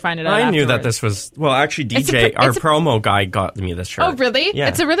shirt, or did you find it out I knew that afterwards? this was, well, actually, DJ, our promo guy got me this shirt. Oh, really? Yeah.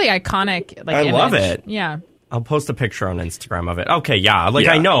 It's a really iconic image. love it. Yeah. I'll post a picture on Instagram of it. Okay, yeah,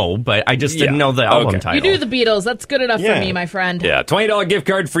 I know, but I just didn't know the album title. You knew the Beatles. That's good enough for me, my friend. Yeah, $20 gift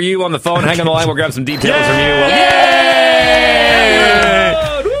card for you on the phone. Hang on the line. We'll grab some details from you.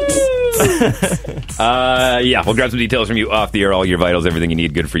 We'll grab some details from you off the air. All your vitals, everything you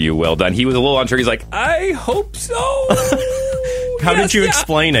need. Good for you. Well done. He was a little unsure. He's like, I hope so. How did you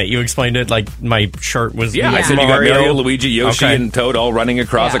explain it? You explained it like my shirt was I said you got Mario, Mario, Luigi, Yoshi, and Toad all running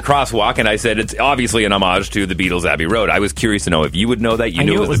across a crosswalk, and I said it's obviously an homage to the Beatles' Abbey Road. I was curious to know if you would know that. You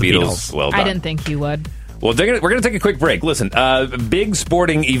knew it was the Beatles. Well done. I didn't think you would. Well, we're going to take a quick break. Listen, a big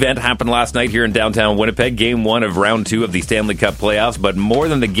sporting event happened last night here in downtown Winnipeg. Game 1 of Round 2 of the Stanley Cup playoffs. But more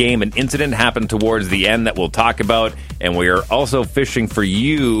than the game, an incident happened towards the end that we'll talk about. And we are also fishing for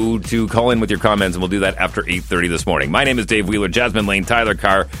you to call in with your comments, and we'll do that after 8:30 this morning. My name is Dave Wheeler, Jasmine Lane, Tyler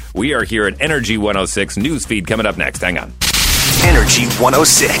Carr. We are here at Energy 106. Newsfeed coming up next. Hang on. Energy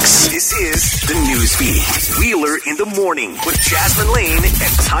 106. This is the news feed. Wheeler in the morning with Jasmine Lane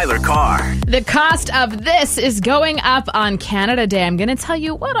and Tyler Carr. The cost of this is going up on Canada Day. I'm going to tell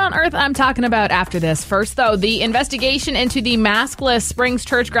you what on earth I'm talking about after this. First, though, the investigation into the maskless Springs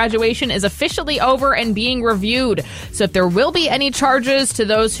Church graduation is officially over and being reviewed. So if there will be any charges to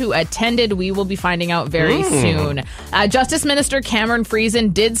those who attended, we will be finding out very soon. Justice Minister Cameron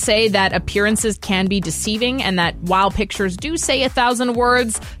Friesen did say that appearances can be deceiving and that while pictures do say 1,000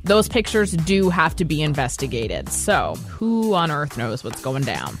 words, those pictures do have to be investigated. So, who on earth knows what's going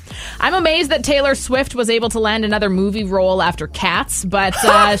down? I'm amazed that Taylor Swift was able to land another movie role after Cats, but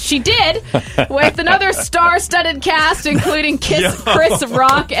she did with another star-studded cast, including Chris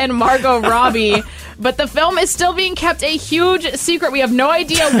Rock and Margot Robbie. But the film is still being kept a huge secret. We have no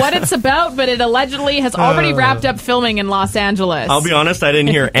idea what it's about, but it allegedly has already wrapped up filming in Los Angeles. I'll be honest, I didn't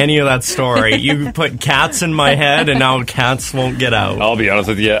hear any of that story. You put Cats in my head, and now Cats won't get out. I'll be honest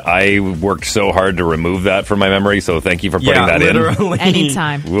with you, I worked so hard to remove that from my memory, so thank you for putting that literally.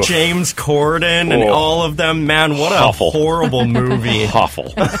 Anytime. Oof. James Corden and all of them. Man, what a horrible movie.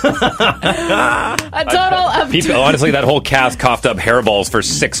 Awful. A total of... People, honestly, that whole cast coughed up hairballs for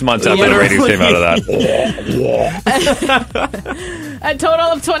 6 months after the ratings came out of that. A total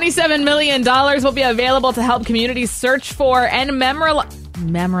of $27 million will be available to help communities search for and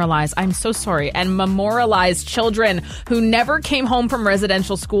memorialize children who never came home from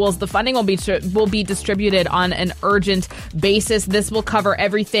residential schools. The funding will be distributed on an urgent basis. This will cover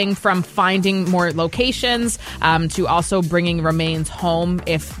everything from finding more locations to also bringing remains home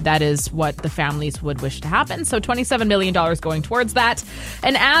if that is what the families would wish to happen. So $27 million going towards that.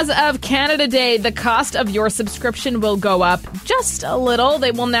 And as of Canada Day, the cost of your subscription will go up just a little.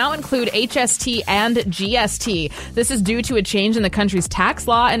 They will now include HST and GST. This is due to a change in the country's tax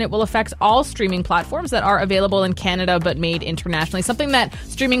law, and it will affect all streaming platforms that are available in Canada but made internationally. Something that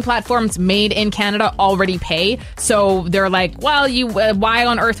streaming platforms made in Canada already pay. So they're like, well, why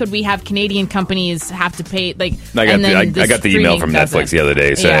on earth would we have Canadian companies have to pay? Like, I got the email from Netflix the other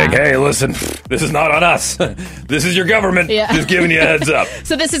day saying, hey, listen, this is not on us. This is your government. Just giving you a heads up.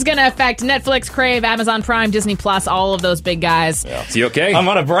 So this is going to affect Netflix, Crave, Amazon Prime, Disney Plus, all of those big guys. Yeah. Is he okay? I'm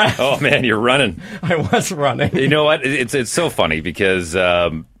on a breath. Oh, man, you're running. I was running. You know what? It's so funny because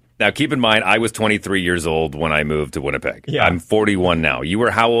now keep in mind, I was 23 years old when I moved to Winnipeg. Yeah. I'm 41 now. You were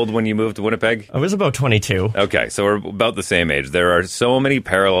how old when you moved to Winnipeg? I was about 22. Okay, so we're about the same age. There are so many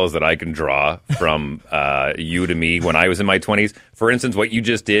parallels that I can draw from you to me when I was in my 20s. For instance, what you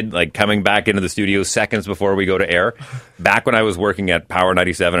just did, like coming back into the studio seconds before we go to air, back when I was working at Power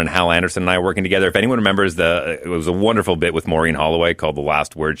 97 and Hal Anderson and I working together. If anyone remembers, it was a wonderful bit with Maureen Holloway called The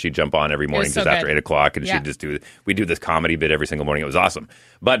Last Word. She'd jump on every morning just after 8 o'clock, and she'd just we'd do this comedy bit every single morning. It was awesome.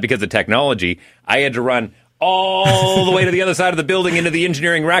 But because of technology, I had to run all the way to the other side of the building into the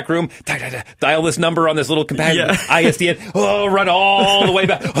engineering rack room, dial this number on this little companion ISDN, run all the way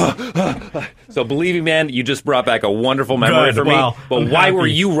back. So believe me, man, you just brought back a wonderful memory for me. But why were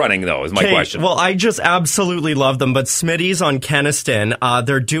you running, though, is my question. Well, I just absolutely love them. But Smitty's on Kenniston,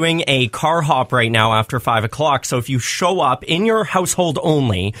 they're doing a car hop right now after 5 o'clock. So if you show up in your household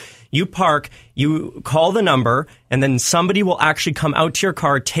only, You park, you call the number, and then somebody will actually come out to your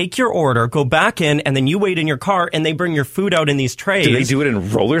car, take your order, go back in, and then you wait in your car, and they bring your food out in these trays. Do they do it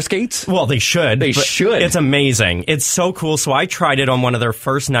in roller skates? Well, they should. They should. It's amazing. It's so cool. So I tried it on one of their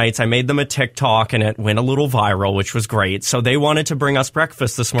first nights. I made them a TikTok, and it went a little viral, which was great. So they wanted to bring us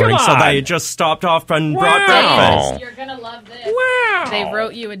breakfast this morning, so they just stopped off and brought breakfast. You're going to love this. Wow. They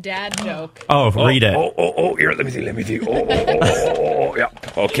wrote you a dad joke. Oh, read it. Here, let me see. Yeah.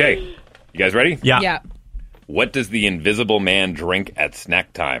 Okay. You guys ready? Yeah. What does the invisible man drink at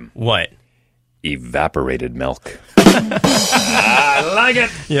snack time? What? Evaporated milk. I like it.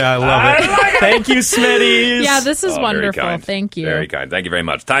 Yeah, I love it. Thank you, Smitties. Yeah, this is wonderful. Very kind. Thank you. Very kind. Thank you very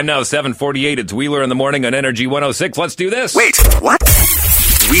much. Time now, 7:48. It's Wheeler in the Morning on Energy 106. Let's do this. Wait, what?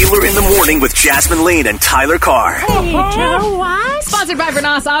 Wheeler in the Morning with Jasmine Lane and Tyler Carr. Hey, Joe, what? Sponsored by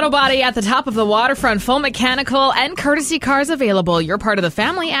Vernas Auto Body at the top of the waterfront. Full mechanical and courtesy cars available. You're part of the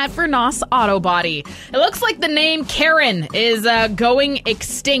family at Vernas Auto Body. It looks like the name Karen is going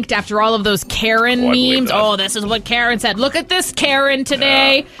extinct after all of those Karen memes. Oh, this is what Karen said. Look at this Karen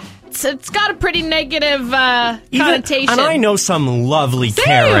today. It's got a pretty negative connotation. And I know some lovely Same.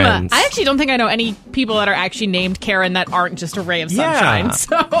 Karens. I actually don't think I know any people that are actually named Karen that aren't just a ray of sunshine. Yeah.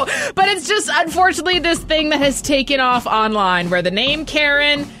 So, but it's just, unfortunately, this thing that has taken off online where the name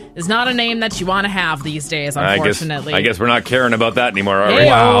Karen is not a name that you want to have these days, unfortunately. I guess we're not caring about that anymore, are we?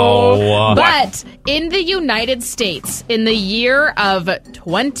 Hey-o. Wow. But in the United States, in the year of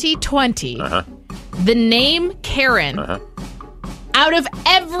 2020, the name Karen... out of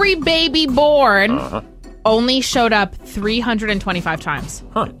every baby born, only showed up 325 times.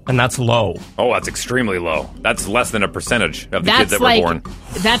 And that's low. Oh, that's extremely low. That's less than a percentage of the kids that were born.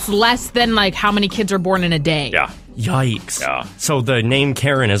 That's less than like how many kids are born in a day. Yeah. Yikes. Yeah. So the name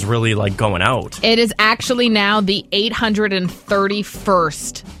Karen is really like going out. It is actually now the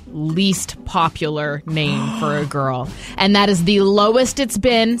 831st least popular name for a girl. And that is the lowest it's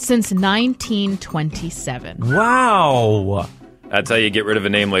been since 1927. Wow. That's how you get rid of a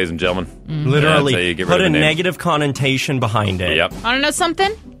name, ladies and gentlemen. Literally, That's how you get put rid a of a name. negative connotation behind it. Yep. Want to know something?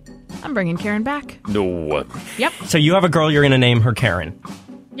 I'm bringing Karen back. No. Yep. So you have a girl, you're going to name her Karen.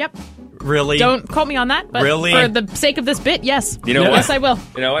 Yep. Really? Don't quote me on that, but Really? for the sake of this bit, yes. You know what? Yes, I will.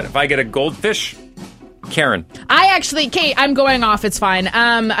 You know what? If I get a goldfish, Karen. I actually, Kate, I'm going off. It's fine.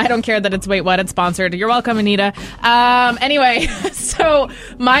 I don't care that it's Wait What. It's sponsored. You're welcome, Anita. Anyway, so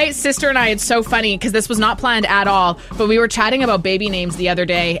my sister and I, it's so funny because this was not planned at all, but we were chatting about baby names the other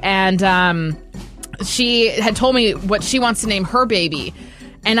day, and she had told me what she wants to name her baby.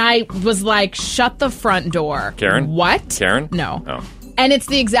 And I was like, shut the front door. Karen? What? Karen? No. Oh. And it's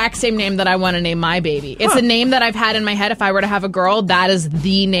the exact same name that I want to name my baby. It's a name that I've had in my head. If I were to have a girl, that is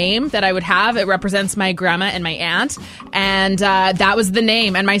the name that I would have. It represents my grandma and my aunt. And that was the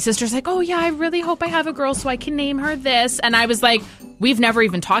name. And my sister's like, oh, yeah, I really hope I have a girl so I can name her this. And I was like, we've never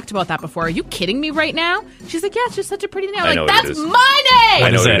even talked about that before. Are you kidding me right now? She's like, yeah, it's just such a pretty name. I'm like, that's my name!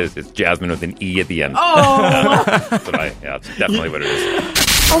 I know what it is. It's Jasmine with an E at the end. Oh! That's definitely what it is.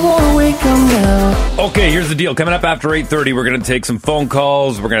 I wanna wake up now. Okay, here's the deal. Coming up after 8:30, we're going to take some phone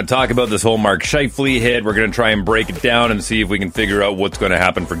calls. We're going to talk about this whole Mark Scheifele hit. We're going to try and break it down and see if we can figure out what's going to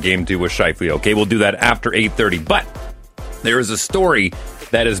happen for Game 2 with Scheifele. Okay, we'll do that after 8:30. But there is a story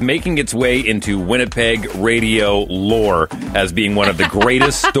that is making its way into Winnipeg radio lore as being one of the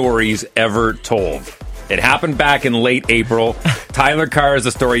greatest stories ever told. It happened back in late April. Tyler Carr is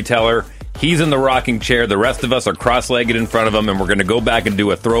a storyteller. He's in the rocking chair. The rest of us are cross-legged in front of him, and we're going to go back and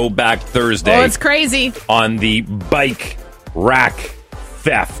do a Throwback Thursday. Oh, it's crazy. On the bike rack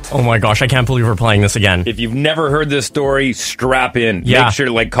theft. Oh my gosh, I can't believe we're playing this again. If you've never heard this story, strap in. Yeah. Make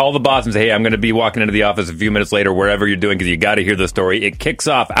sure, call the boss and say, hey, I'm going to be walking into the office a few minutes later, wherever you're doing, because you got to hear the story. It kicks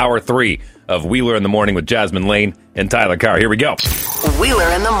off hour 3 of Wheeler in the Morning with Jasmine Lane and Tyler Carr. Here we go. Wheeler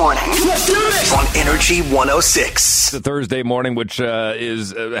in the Morning. Let's do this! On Energy 106. It's a Thursday morning, which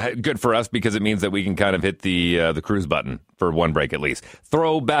is good for us because it means that we can kind of hit the cruise button for one break at least.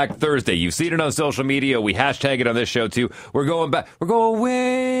 Throwback Thursday. You've seen it on social media. We hashtag it on this show too. We're going back. We're going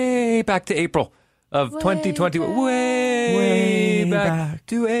way back to April of 2020. Way back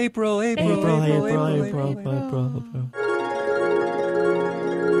to April.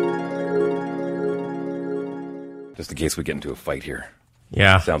 Just in case we get into a fight here.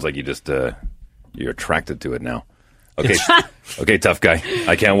 Yeah. Sounds like you just, you're attracted to it now. Okay. Okay, tough guy.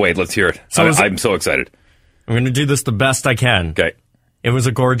 I can't wait. Let's hear it. So I'm so excited. I'm going to do this the best I can. Okay. It was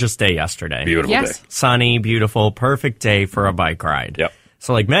a gorgeous day yesterday. Beautiful day. Sunny, beautiful, perfect day for a bike ride. Yep.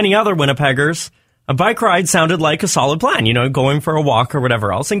 So like many other Winnipeggers, A bike ride sounded like a solid plan, going for a walk or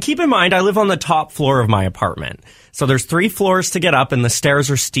whatever else. And keep in mind, I live on the top floor of my apartment. So there's 3 floors to get up and the stairs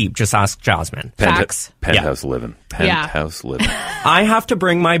are steep. Just ask Jasmine. Facts. Penthouse living. Penthouse living. I have to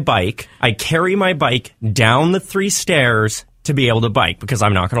bring my bike. I carry my bike down the 3 stairs to be able to bike because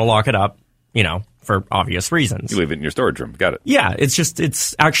I'm not going to lock it up, for obvious reasons. You leave it in your storage room. Got it. Yeah,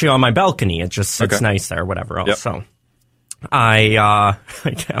 it's actually on my balcony. It just sits nice there, whatever else. Yep. So I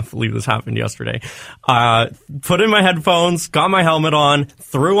can't believe this happened yesterday. Put in my headphones, got my helmet on,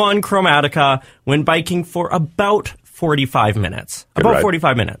 threw on Chromatica, went biking for about 45 minutes. Good about ride.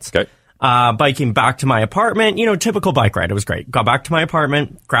 45 minutes. Okay. Biking back to my apartment, typical bike ride. It was great. Got back to my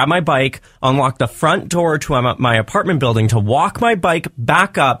apartment, grabbed my bike, unlocked the front door to my apartment building to walk my bike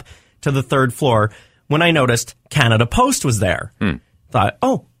back up to the 3rd floor when I noticed Canada Post was there. Thought,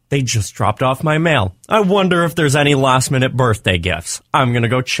 they just dropped off my mail. I wonder if there's any last-minute birthday gifts. I'm going to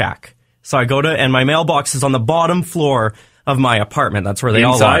go check. So I go and my mailbox is on the bottom floor of my apartment. That's where they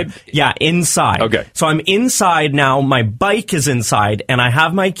all are. Inside? Yeah, inside. Okay. So I'm inside now. My bike is inside, and I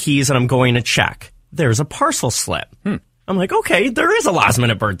have my keys, and I'm going to check. There's a parcel slip. I'm like, okay, there is a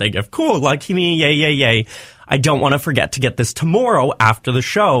last-minute birthday gift. Cool, lucky me, yay, yay, yay. I don't want to forget to get this tomorrow after the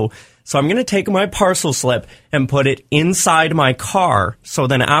show. So I'm going to take my parcel slip and put it inside my car. So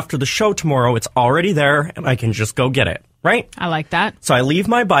then after the show tomorrow, it's already there and I can just go get it. Right? I like that. So I leave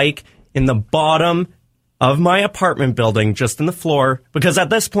my bike in the bottom of my apartment building, just in the floor, because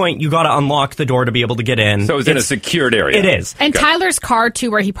at this point, you got to unlock the door to be able to get in. So it's in a secured area. It is. And Tyler's car, too,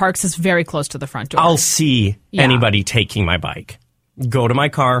 where he parks, is very close to the front door. I'll see anybody taking my bike. Go to my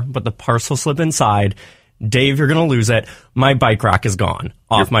car, put the parcel slip inside. Dave, you're going to lose it. My bike rack is gone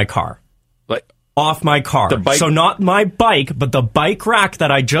off my car. Off my car. So not my bike, but the bike rack that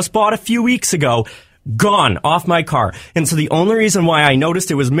I just bought a few weeks ago, gone off my car. And so the only reason why I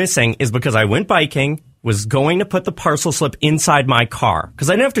noticed it was missing is because I went biking, was going to put the parcel slip inside my car. Because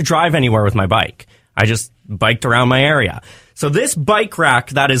I didn't have to drive anywhere with my bike. I just biked around my area. So this bike rack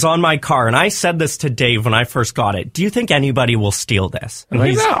that is on my car, and I said this to Dave when I first got it, do you think anybody will steal this? And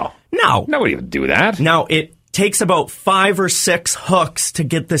No. Nobody would do that. Now, it takes about 5 or 6 hooks to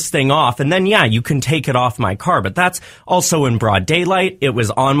get this thing off. And then, you can take it off my car. But that's also in broad daylight. It was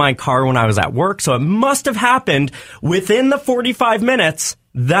on my car when I was at work. So it must have happened within the 45 minutes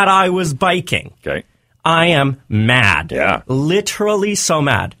that I was biking. Okay. I am mad. Yeah. Literally so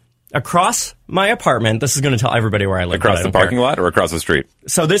mad. Across my apartment, this is going to tell everybody where I live. Across the parking lot or across the street?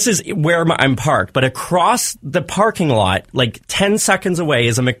 So this is where I'm parked. But across the parking lot, like 10 seconds away,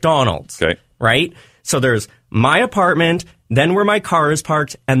 is a McDonald's. Okay. Right? So there's my apartment, then where my car is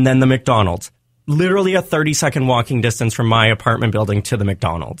parked, and then the McDonald's. Literally a 30-second walking distance from my apartment building to the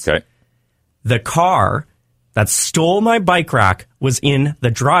McDonald's. Okay. The car that stole my bike rack was in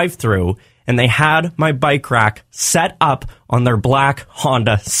the drive-thru, and they had my bike rack set up on their black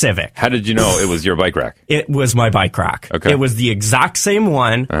Honda Civic. How did you know it was your bike rack? It was my bike rack. Okay. It was the exact same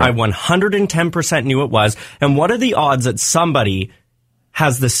one. I 110% knew it was. And what are the odds that somebody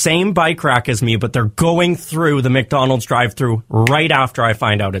has the same bike rack as me, but they're going through the McDonald's drive-thru right after I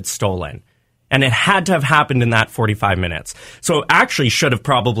find out it's stolen? And it had to have happened in that 45 minutes. So it actually should have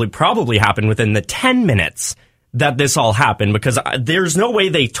probably happened within the 10 minutes that this all happened, because there's no way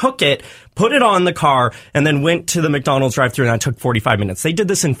they took it, put it on the car, and then went to the McDonald's drive-thru, and that took 45 minutes. They did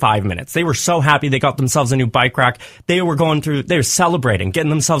this in 5 minutes. They were so happy they got themselves a new bike rack. They were celebrating, getting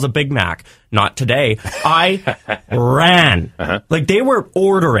themselves a Big Mac. Not today. I ran. Like, they were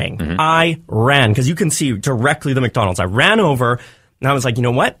ordering. I ran, because you can see directly the McDonald's. I ran over, and I was like, you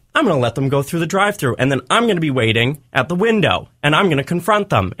know what? I'm going to let them go through the drive-thru, and then I'm going to be waiting at the window, and I'm going to confront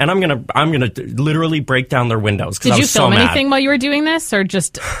them, and I'm going to literally break down their windows. Did you film anything while you were doing this, or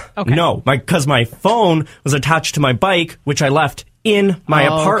just okay? No, because my phone was attached to my bike, which I left in my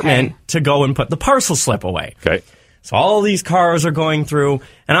apartment to go and put the parcel slip away. Okay. So all these cars are going through,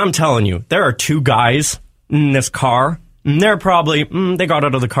 and I'm telling you, there are 2 guys in this car. And they're probably, they got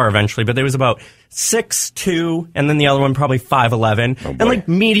out of the car eventually, but there was about 6'2", and then the other one probably 5'11", and like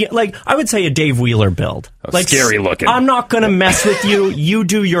medium, like I would say a Dave Wheeler build. Like scary looking. I'm not going to mess with you. You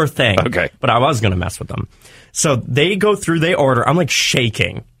do your thing. Okay. But I was going to mess with them. So they go through, they order. I'm like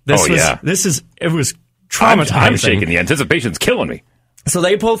shaking. It was traumatizing. I'm shaking. The anticipation's killing me. So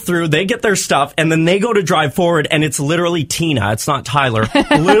they pull through, they get their stuff, and then they go to drive forward, and it's literally Tina. It's not Tyler.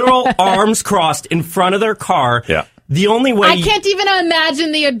 Literal arms crossed in front of their car. Yeah. The only way... I can't even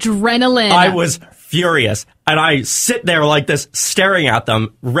imagine the adrenaline. I was furious. And I sit there like this, staring at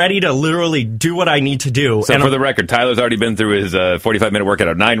them, ready to literally do what I need to do. So and for the record, Tyler's already been through his 45-minute workout,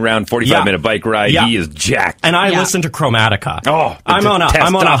 a 9-round, 45-minute bike ride. Yeah. He is jacked. And I listen to Chromatica. Oh, I'm on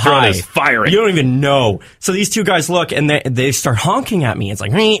a high. Is firing. You don't even know. So these two guys look and they start honking at me. It's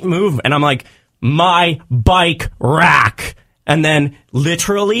like, hey, move. And I'm like, my bike rack. And then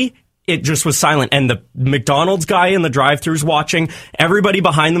literally it just was silent. And the McDonald's guy in the drive-thru's watching, everybody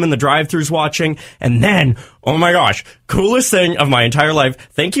behind them in the drive-thru's watching. And then, oh my gosh, coolest thing of my entire life.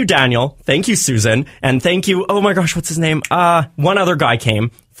 Thank you, Daniel. Thank you, Susan. And thank you, oh my gosh, what's his name? One other guy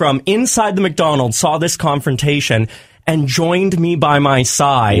came from inside the McDonald's, saw this confrontation, and joined me by my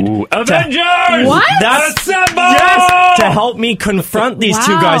side. Ooh, Avengers! What? That's assemble! Yes! To help me confront these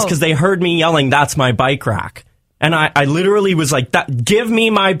two guys, because they heard me yelling, that's my bike rack. And I literally was like, give me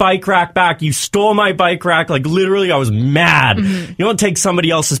my bike rack back. You stole my bike rack. Like, literally, I was mad. Mm-hmm. You don't take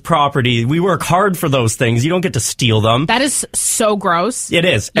somebody else's property. We work hard for those things. You don't get to steal them. That is so gross. It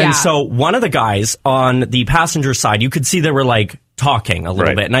is. Yeah. And so one of the guys on the passenger side, you could see they were like talking a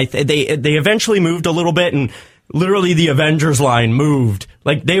little bit. And they eventually moved a little bit, and literally the Avengers line moved.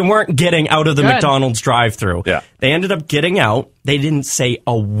 Like, they weren't getting out of the McDonald's drive-thru. Yeah. They ended up getting out. They didn't say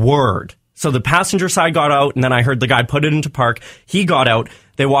a word. So the passenger side got out, and then I heard the guy put it into park. He got out.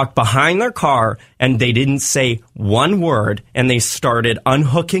 They walked behind their car, and they didn't say one word, and they started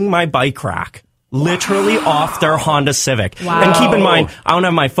unhooking my bike rack, literally off their Honda Civic. Wow. And keep in mind, I don't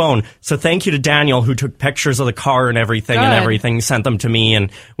have my phone, so thank you to Daniel, who took pictures of the car and everything, sent them to me,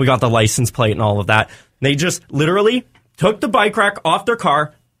 and we got the license plate and all of that. They just literally took the bike rack off their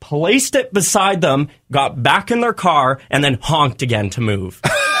car, placed it beside them, got back in their car, and then honked again to move.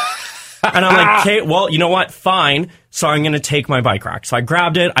 And I'm like, okay, well, you know what? Fine. So I'm going to take my bike rack. So I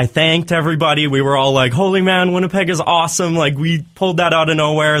grabbed it. I thanked everybody. We were all like, holy man, Winnipeg is awesome. Like, we pulled that out of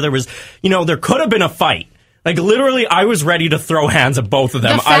nowhere. There was, there could have been a fight. Like, literally, I was ready to throw hands at both of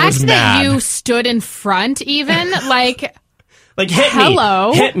them. I was mad. The fact that you stood in front even, like... Like, hit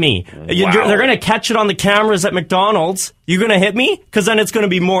me. Hit me. Wow. They're going to catch it on the cameras at McDonald's. You going to hit me? Because then it's going to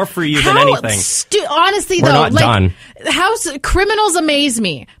be more for you than anything. Honestly, We're not done. Criminals amaze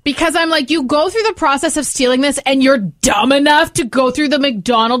me. Because I'm like, you go through the process of stealing this, and you're dumb enough to go through the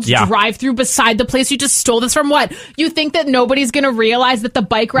McDonald's drive-thru beside the place you just stole this from. What? You think that nobody's going to realize that the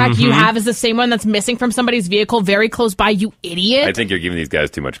bike rack you have is the same one that's missing from somebody's vehicle very close by, you idiot? I think you're giving these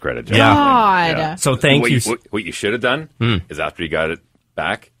guys too much credit, John. God. Yeah. So thank you. What you should have done is after you got it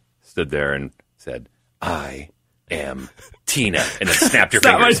back, stood there and said, I am Tina, and then snapped your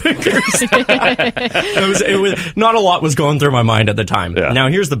fingers. it was not a lot was going through my mind at the time. Yeah. Now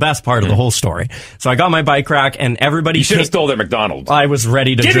here's the best part of the whole story. So I got my bike rack, and everybody... You should have stole their McDonald's. I was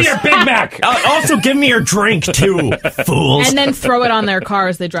ready to give me your Big Mac! Also give me your drink, too, fools. And then throw it on their car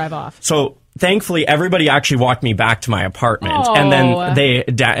as they drive off. So... Thankfully, everybody actually walked me back to my apartment, and then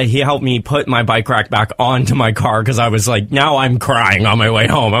he helped me put my bike rack back onto my car, because I was like, now I'm crying on my way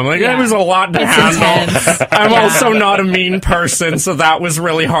home. I'm like, it was a lot to handle. I'm also not a mean person, so that was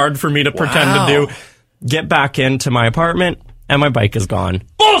really hard for me to pretend to do. Get back into my apartment, and my bike is gone.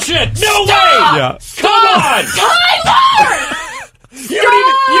 Bullshit! No way! Yeah. Come on! Tyler! You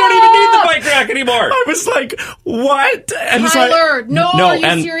don't even need the bike rack anymore. I was like, what? And Tyler, are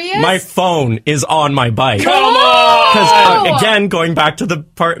you serious? My phone is on my bike. Come on! Because, again, going back to the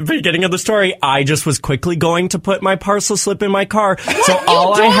beginning of the story, I just was quickly going to put my parcel slip in my car. What? So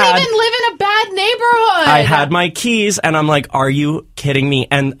all you I had... don't even live in a bad neighborhood. I had my keys, and I'm like, are you kidding me?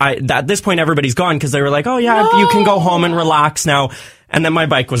 And at this point, everybody's gone, because they were like, oh, yeah, you can go home and relax now. And then my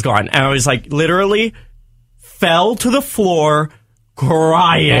bike was gone. And I was like, literally fell to the floor,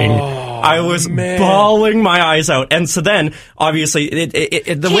 crying. I was bawling my eyes out. And so then, obviously,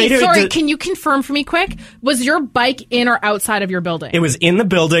 can you confirm for me quick? Was your bike in or outside of your building? It was in the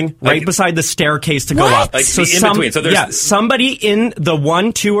building, right beside the staircase to go up. Like so in between. So there's somebody in the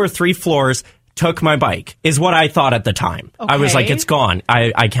 1, 2, or 3 floors took my bike, is what I thought at the time. Okay. I was like, it's gone.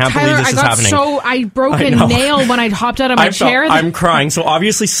 I can't believe this is happening. I broke a nail when I hopped out of my chair. I'm crying. So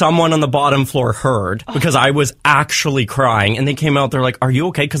obviously someone on the bottom floor heard, because I was actually crying, and they came out. They're like, are you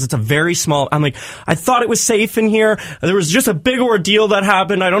okay? Because it's a very small... I'm like, I thought it was safe in here. There was just a big ordeal that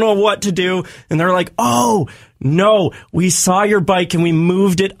happened. I don't know what to do. And they're like, oh... No, we saw your bike and we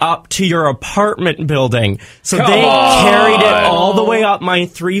moved it up to your apartment building. So they carried it all the way up my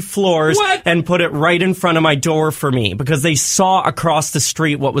 3 floors and put it right in front of my door for me, because they saw across the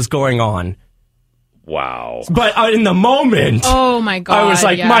street what was going on. Wow. But in the moment, oh my God, I was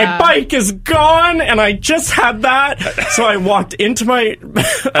like, my bike is gone, and I just had that. So I walked into my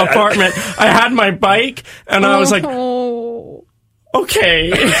apartment. I had my bike, and I was like... okay,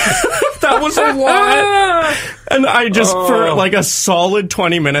 that was a lot. And I just, for like a solid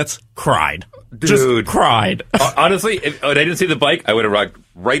 20 minutes, cried. Dude. Just cried. Honestly, if I didn't see the bike, I would have rocked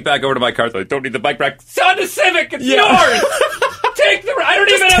right back over to my car. So I don't need the bike back. It's on the Civic. It's yours. Take the. I don't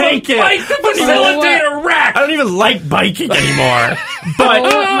even have a bike to facilitate a wreck. I don't even like biking anymore. But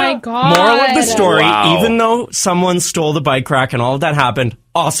oh my God. Moral of the story, Wow. even though someone stole the bike rack and all of that happened,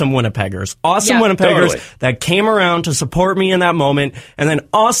 awesome Winnipeggers. Awesome Winnipeggers totally. that came around to support me in that moment. And then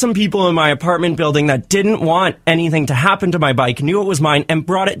awesome people in my apartment building that didn't want anything to happen to my bike, knew it was mine, and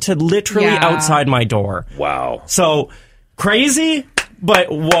brought it to literally outside my door. Wow. So, crazy, but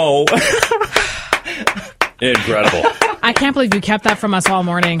whoa. Incredible. I can't believe you kept that from us all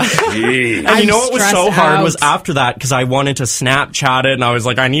morning. Jeez. And you know what was so stressed hard out. was after that, because I wanted to Snapchat it, and I was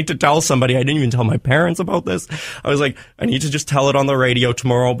like, I need to tell somebody. I didn't even tell my parents about this. I was like, I need to just tell it on the radio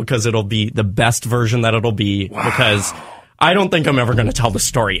tomorrow because it'll be the best version that it'll be. Wow. Because I don't think I'm ever going to tell the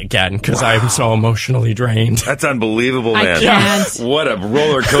story again because I'm so emotionally drained. That's unbelievable, I man. can't. What a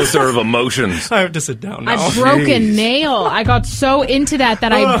roller coaster of emotions. I have to sit down now. I broke a nail. I got so into that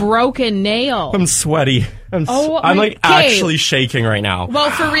I broke a nail. I'm sweaty. I'm like actually shaking right now. Well,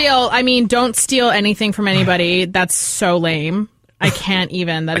 for real, I mean, don't steal anything from anybody. That's so lame. I can't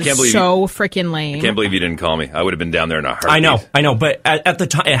even. That is so freaking lame. I can't believe you didn't call me. I would have been down there in a heartbeat. I know. But at the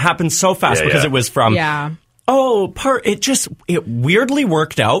time, it happened so fast because it was from... Yeah. It weirdly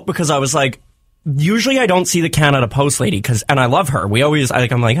worked out because I was like, usually I don't see the Canada Post lady and I love her.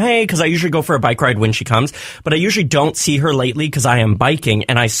 I'm like, hey, because I usually go for a bike ride when she comes, but I usually don't see her lately because I am biking,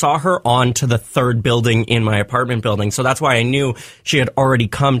 and I saw her on to the third building in my apartment building. So that's why I knew she had already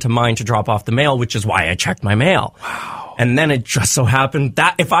come to mine to drop off the mail, which is why I checked my mail. Wow. And then it just so happened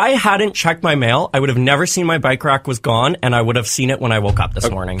that if I hadn't checked my mail, I would have never seen my bike rack was gone, and I would have seen it when I woke up this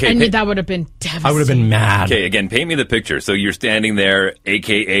morning. And that would have been devastating. I would have been mad. Okay, again, paint me the picture. So you're standing there,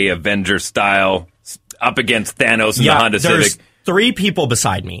 a.k.a. Avenger style, up against Thanos in the Honda there's Civic. 3 people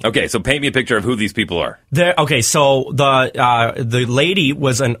beside me. Okay, so paint me a picture of who these people are. So the lady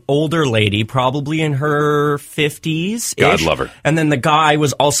was an older lady, probably in her 50s. God love her. And then the guy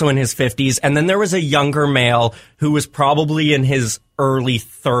was also in his 50s. And then there was a younger male who was probably in his early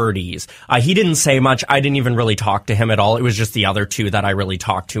 30s. He didn't say much. I didn't even really talk to him at all. It was just the other 2 that I really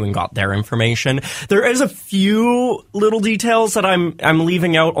talked to and got their information. There is a few little details that I'm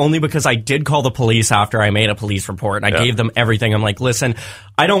leaving out only because I did call the police after I made a police report, and I gave them everything. I'm like, listen,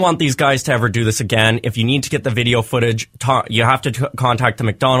 I don't want these guys to ever do this again. If you need to get the video footage, you have to contact the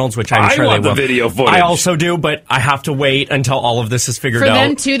McDonald's, which I'm sure they will. I want the video footage. I also do, but I have to wait until all of this is figured out. For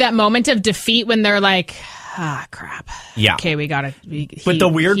them, too, that moment of defeat when they're like... crap. Yeah. Okay, we got to... But the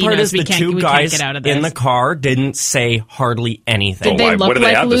weird part is the 2 guys in the car didn't say hardly anything. Did they look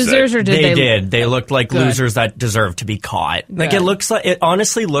like losers, or did they... They did. They looked like losers that deserved to be caught. Like, it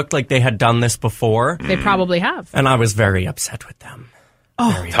honestly looked like they had done this before. They probably have. And I was very upset with them.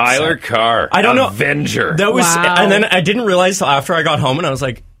 Oh, Tyler Carr. I don't know. Avenger. That was, and then I didn't realize till after I got home, and I was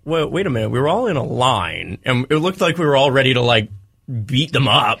like, wait a minute. We were all in a line, and it looked like we were all ready to, like, beat them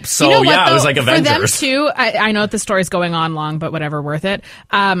up. So, you know what, it was like Avengers. For them, too, I know that the story's going on long, but whatever, worth it.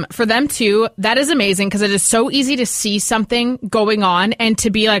 For them, too, that is amazing because it is so easy to see something going on and to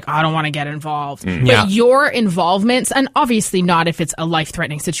be like, I don't want to get involved. But your involvements, and obviously not if it's a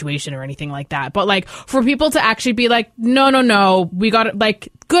life-threatening situation or anything like that, but like for people to actually be like, no, we got it,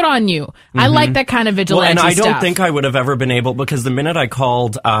 like, good on you. I like that kind of vigilante stuff. And I don't stuff. think I would have ever been able, because the minute I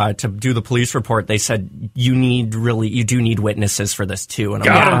called to do the police report, they said, you do need witnesses for this too. And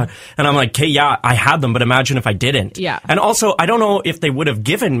I'm like, okay, yeah, I had them, but imagine if I didn't. Yeah. And also, I don't know if they would have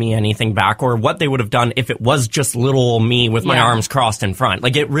given me anything back or what they would have done if it was just little old me with my arms crossed in front.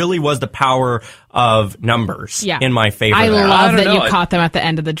 Like, it really was the power of numbers in my favor. I there. love that you caught them at the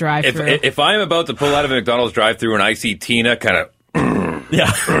end of the drive-thru. If I'm about to pull out of a McDonald's drive-thru and I see Tina kind of...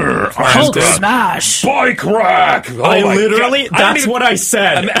 Hulk smash. Bike rack. Oh, I literally, that's what I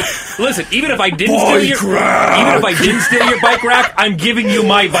said. Listen, even if I didn't steal your bike rack, I'm giving you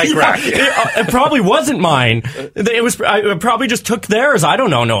my bike rack. It probably wasn't mine. I probably just took theirs. I don't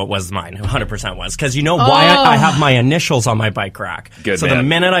know. No, it was mine. 100% was. Because you know why I have my initials on my bike rack. Good, so man. The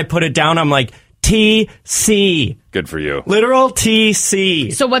minute I put it down, I'm like, TC. Good for you. Literal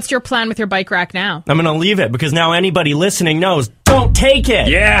TC. So what's your plan with your bike rack now? I'm going to leave it because now anybody listening knows, don't take it.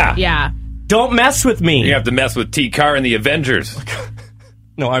 Yeah. Don't mess with me. You have to mess with T-Car and the Avengers.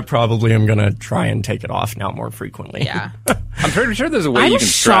 No, I probably am going to try and take it off now more frequently. Yeah. I'm pretty sure there's a way I'm you can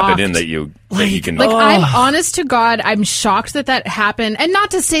strap shocked. it in that you can. I'm honest to God, I'm shocked that happened. And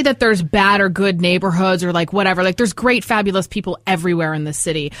not to say that there's bad or good neighborhoods or like whatever. Like there's great, fabulous people everywhere in the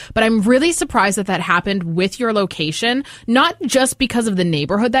city. But I'm really surprised that happened with your location. Not just because of the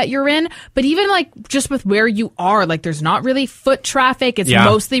neighborhood that you're in, but even like just with where you are. Like there's not really foot traffic. It's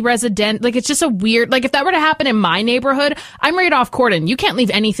mostly resident. Like it's just a weird, like if that were to happen in my neighborhood, I'm right off Corden. You can't leave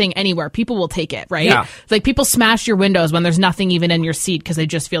anything anywhere. People will take it, right? Yeah. Like people smash your windows when there's nothing even in your seat because they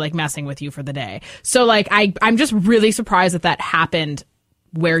just feel like messing with you for the day. So like I'm just really surprised that happened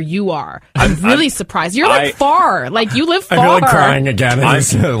where you are. I'm really surprised. You're like far. Like you live far. I feel like crying again.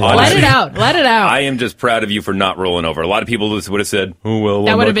 Let it out. Let it out. I am just proud of you for not rolling over. A lot of people would have said, "Oh well."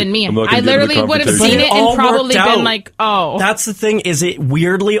 That would have been me. I literally would have seen it and probably been like, "Oh." That's the thing. Is it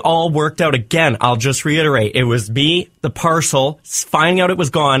weirdly all worked out again? I'll just reiterate. It was me, the parcel, finding out it was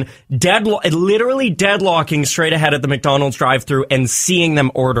gone, literally deadlocking straight ahead at the McDonald's drive-thru and seeing them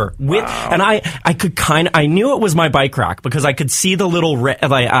order. And I could I knew it was my bike rack because I could see the little red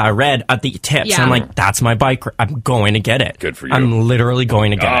at the tips. Yeah. I'm like, that's my bike. I'm going to get it. Good for you. I'm literally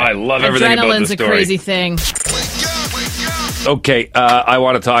going to get it. I love everything about Adrenaline's the a story. crazy thing. Okay, I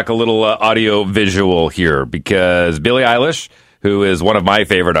want to talk a little audio visual here because Billie Eilish, who is one of my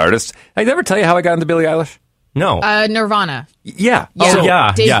favorite artists. Did I ever tell you how I got into Billie Eilish? No. Nirvana. Yeah. Dave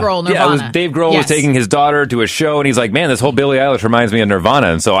Grohl, Nirvana. Yeah, it was Dave Grohl was taking his daughter to a show, and he's like, man, this whole Billie Eilish reminds me of Nirvana.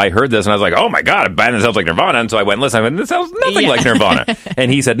 And so I heard this, and I was like, oh my God, a band that sounds like Nirvana. And so I went, listen, this sounds nothing like Nirvana.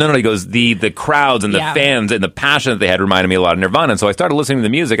 And he said, no. He goes, the crowds and the fans and the passion that they had reminded me a lot of Nirvana. And so I started listening to the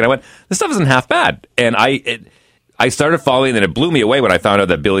music, and I went, this stuff isn't half bad. And I started following, and it blew me away when I found out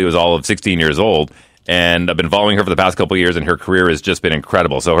that Billie was all of 16 years old. And I've been following her for the past couple of years, and her career has just been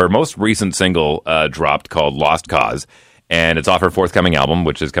incredible. So her most recent single dropped called Lost Cause, and it's off her forthcoming album,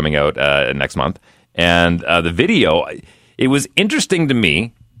 which is coming out next month. And the video, it was interesting to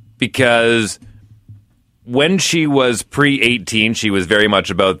me because when she was pre-18, she was very much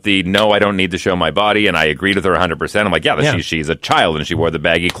about no, I don't need to show my body, and I agreed with her 100%. I'm like, she's a child, and she wore the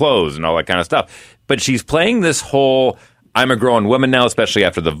baggy clothes and all that kind of stuff. But she's playing this whole... I'm a grown woman now, especially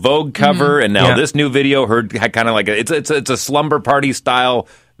after the Vogue cover, and now this new video. Her kind of like it's a slumber party style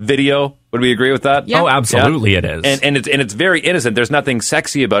video. Would we agree with that? Yeah. Oh, absolutely, it is. And it's very innocent. There's nothing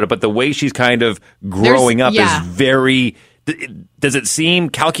sexy about it, but the way she's kind of growing up is very. Does it seem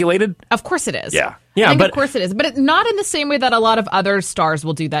calculated? Of course it is. Yeah. Yeah, of course it is. But not in the same way that a lot of other stars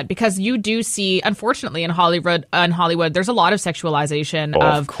will do that, because you do see, unfortunately, in Hollywood, there's a lot of sexualization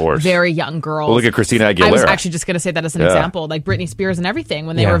of very young girls. Well, look at Christina Aguilera. I was actually just going to say that as an example, like Britney Spears and everything,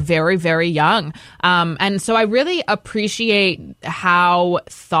 when they were very, very young. And so I really appreciate how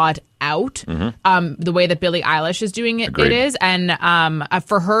thought out the way that Billie Eilish is doing it is. And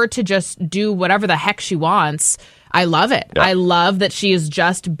for her to just do whatever the heck she wants, I love it. Yeah. I love that she is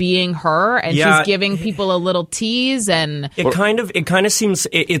just being her, and she's giving people a little tease. And it kind of seems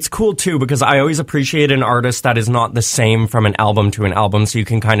it's cool too, because I always appreciate an artist that is not the same from an album to an album. So you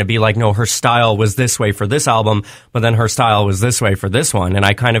can kind of be like, no, her style was this way for this album, but then her style was this way for this one. And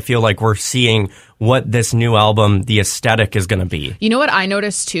I kind of feel like we're seeing what this new album, the aesthetic, is going to be. You know what I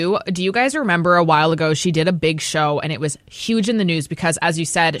noticed too? Do you guys remember a while ago she did a big show, and it was huge in the news because, as you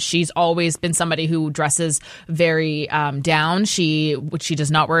said, she's always been somebody who dresses very down. She does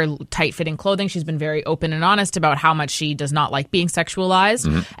not wear tight-fitting clothing. She's been very open and honest about how much she does not like being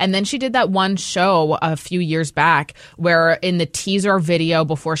sexualized. And then she did that one show a few years back where in the teaser video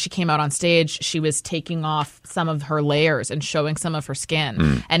before she came out on stage, she was taking off some of her layers and showing some of her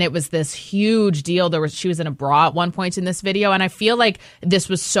skin. And it was this huge deal. She was in a bra at one point in this video, and I feel like this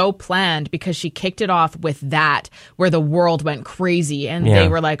was so planned because she kicked it off with that, where the world went crazy and they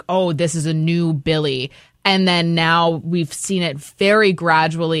were like, oh, this is a new Billie. And then now we've seen it very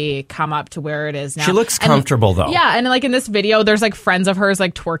gradually come up to where it is now. She looks comfortable, though. Yeah, and like in this video, there's like friends of hers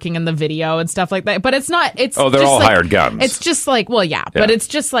like twerking in the video and stuff like that. But it's not. It's they're just all like, hired guns. It's just like, well, but it's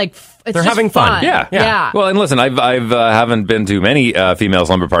just like they're just having fun. Yeah. Well, and listen, I've haven't been to many female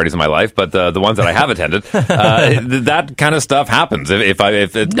slumber parties in my life, but the ones that I have attended, that kind of stuff happens. Correct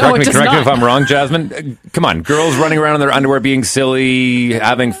me if I'm wrong, Jasmine. Come on, girls running around in their underwear, being silly,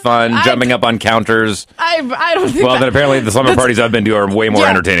 having fun, jumping up on counters. I don't think. Well, then apparently the slumber parties I've been to are way more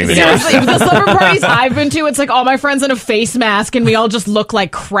entertaining than yours. Seriously, the slumber parties I've been to, it's like all my friends in a face mask, and we all just look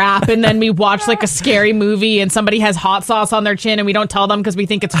like crap, and then we watch like a scary movie, and somebody has hot sauce on their chin, and we don't tell them because we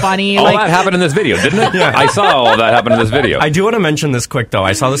think it's funny. All that happened in this video, didn't it? Yeah. I saw all of that happen in this video. I do want to mention this quick, though.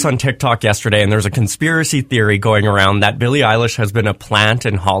 I saw this on TikTok yesterday, and there's a conspiracy theory going around that Billie Eilish has been a plant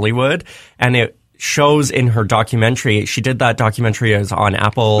in Hollywood, and shows in her documentary. She did that documentary is on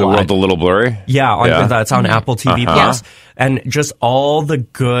Apple. The World a Little Blurry? Yeah, that's on Apple TV Uh-huh. Plus. And just all the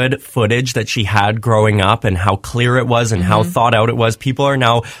good footage that she had growing up and how clear it was and how thought out it was. People are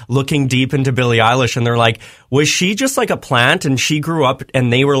now looking deep into Billie Eilish and they're like, was she just like a plant and she grew up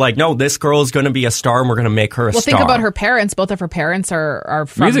and they were like, no, this girl is going to be a star and we're going to make her a star. Well, think about her parents. Both of her parents are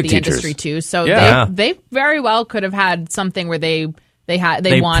from Music the teachers. industry too. So Yeah. they very well could have had something where they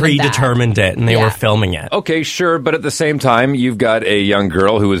wanted predetermined it and they were filming it. Okay, sure, but at the same time, you've got a young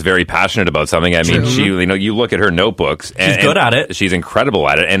girl who is very passionate about something. I mean, you look at her notebooks. And, She's good at it. She's incredible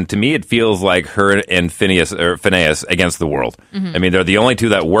at it, and to me, it feels like her and Phineas against the world. I mean, they're the only two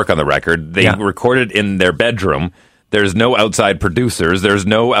that work on the record. They recorded in their bedroom. There's no outside producers. There's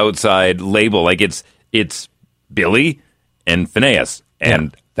no outside label. Like it's Billy and Phineas,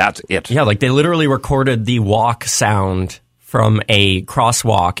 and that's it. Yeah, like they literally recorded the walk sound from a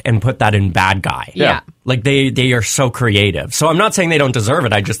crosswalk and put that in Bad Guy. Yeah. Like they are so creative. So I'm not saying they don't deserve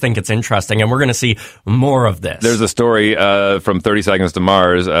it. I just think it's interesting and we're going to see more of this. There's a story from 30 Seconds to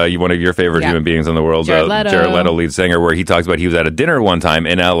Mars, one of your favorite human beings in the world, Jared Leto, lead singer, where he talks about he was at a dinner one time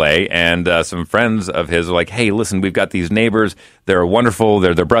in LA and some friends of his were like, hey, listen, we've got these neighbors. They're wonderful.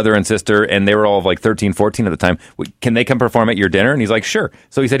 They're their brother and sister, and they were all like 13, 14 at the time. Can they come perform at your dinner? And he's like, sure.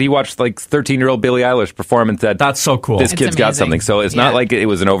 So he said he watched like 13-year-old Billie Eilish perform and said, that's so cool. This kid's got something. So it's not like it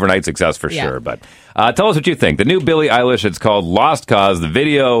was an overnight success for sure. But tell us what you think. The new Billie Eilish, it's called Lost Cause. The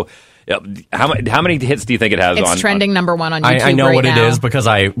video, how many hits do you think it has It's trending number one on YouTube I know right what now. it is because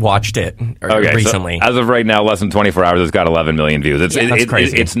I watched it recently. So as of right now, less than 24 hours, it's got 11 million views. That's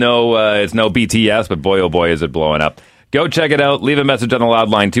crazy. It's no BTS, but boy, oh boy, is it blowing up. Go check it out. Leave a message on the loud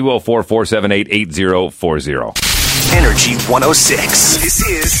line, 204-478-8040. Energy 106. This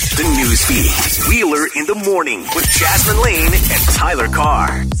is the news feed. Wheeler in the morning with Jasmine Lane and Tyler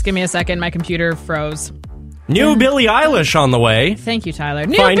Carr. Just give me a second. My computer froze. New Billie Eilish on the way. Thank you, Tyler.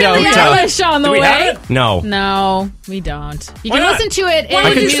 New Find Billie out, Eilish on the do we way. have it? No. No, we don't. You Why can not? listen to it Why in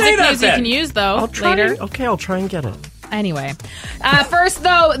would the you say music that news you then? can use, though, I'll try. later. Okay, I'll try and get it. Anyway, first,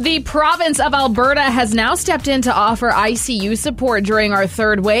 though, the province of Alberta has now stepped in to offer ICU support during our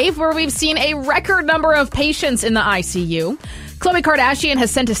third wave, where we've seen a record number of patients in the ICU. Khloe Kardashian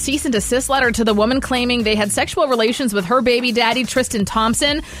has sent a cease and desist letter to the woman claiming they had sexual relations with her baby daddy, Tristan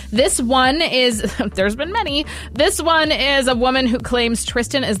Thompson. This one is, there's been many, this one is a woman who claims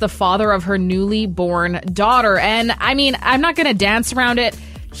Tristan is the father of her newly born daughter. And I mean, I'm not going to dance around it.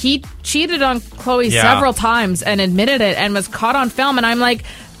 He cheated on Khloe several times and admitted it and was caught on film. And I'm like,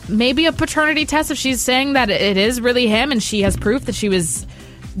 maybe a paternity test if she's saying that it is really him and she has proof that she was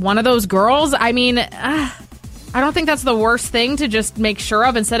one of those girls. I mean, I don't think that's the worst thing to just make sure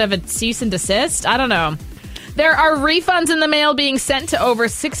of instead of a cease and desist. I don't know. There are refunds in the mail being sent to over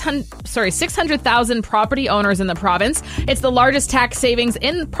 600,000 property owners in the province. It's the largest tax savings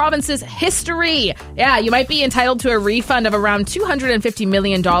in the province's history. Yeah, you might be entitled to a refund of around $250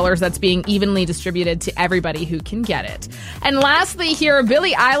 million that's being evenly distributed to everybody who can get it. And lastly here,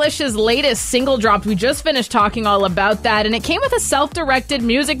 Billie Eilish's latest single dropped. We just finished talking all about that, and it came with a self-directed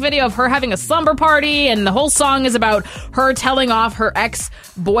music video of her having a slumber party, and the whole song is about her telling off her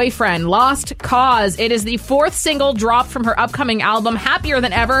ex-boyfriend. Lost Cause. It is the fourth single dropped from her upcoming album, Happier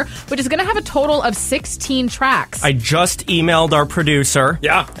Than Ever, which is going to have a total of 16 tracks. I just emailed our producer.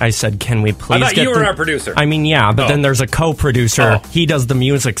 Yeah. I said, can we please I thought get you were our producer. I mean, yeah, but then there's a co-producer. Oh. He does the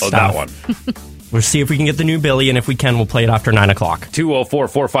music stuff. that one. We'll see if we can get the new Billy, and if we can, we'll play it after 9 o'clock.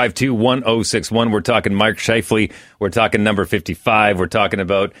 204-452-1061. We're talking Mark Scheifele. We're talking number 55. We're talking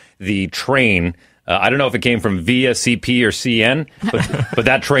about the train. I don't know if it came from via CP or CN, but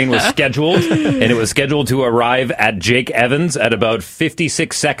that train was scheduled, and it was scheduled to arrive at Jake Evans at about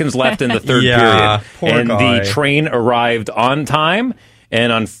 56 seconds left in the third period. Poor and guy. the train arrived on time,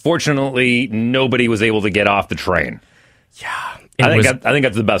 and unfortunately, nobody was able to get off the train. Yeah. I think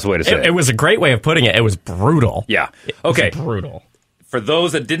that's the best way to say it. It was a great way of putting it. It was brutal. Yeah. It was Okay. brutal. For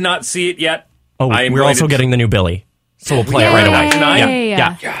those that did not see it yet, We're also getting the new Billy. So we'll play it right away.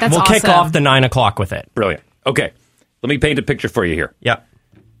 Yeah. That's We'll kick awesome. off the 9 o'clock with it. Brilliant. Okay. Let me paint a picture for you here. Yeah.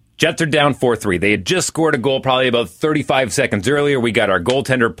 Jets are down 4-3. They had just scored a goal probably about 35 seconds earlier. We got our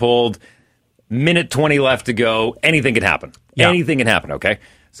goaltender pulled. Minute 20 left to go. Anything can happen. Yeah. Anything can happen, okay?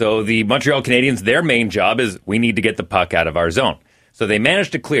 So the Montreal Canadiens, their main job is we need to get the puck out of our zone. So they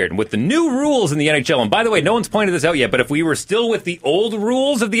managed to clear it. And with the new rules in the NHL, and by the way, no one's pointed this out yet, but if we were still with the old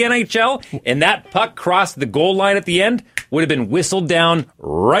rules of the NHL and that puck crossed the goal line at the end, would have been whistled down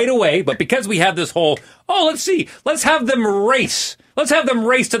right away. But because we have this whole, let's have them race. Let's have them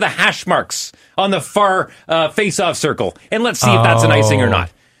race to the hash marks on the far face-off circle, and let's see if that's an icing or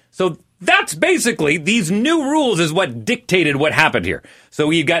not. So That's basically, these new rules is what dictated what happened here. So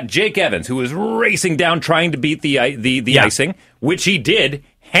you've got Jake Evans, who was racing down trying to beat the icing, which he did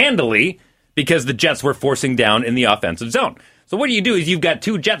handily because the Jets were forcing down in the offensive zone. So what you do is you've got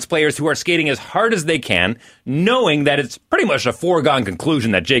two Jets players who are skating as hard as they can, knowing that it's pretty much a foregone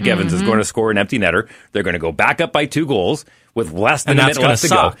conclusion that Jake Evans is going to score an empty netter. They're going to go back up by 2 goals with less than a minute left to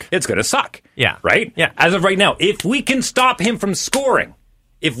go. It's going to suck. Yeah. Right? Yeah. As of right now, if we can stop him from scoring,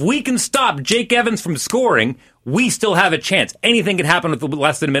 if we can stop Jake Evans from scoring, we still have a chance. Anything can happen with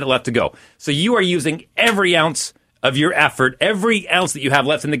less than a minute left to go. So you are using every ounce of your effort, every ounce that you have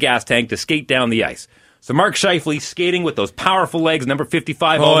left in the gas tank to skate down the ice. So Mark Scheifele skating with those powerful legs, number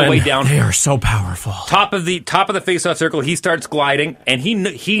 55, all the way down. They are so powerful. Top of the faceoff circle, he starts gliding, and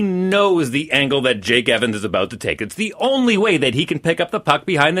he knows the angle that Jake Evans is about to take. It's the only way that he can pick up the puck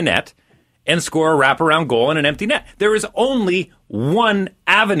behind the net and score a wraparound goal in an empty net. There is only one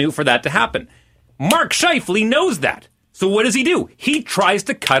avenue for that to happen. Mark Scheifele knows that. So what does he do? He tries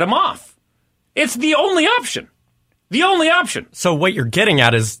to cut him off. It's the only option. The only option. So what you're getting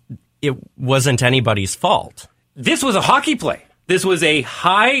at is it wasn't anybody's fault. This was a hockey play. This was a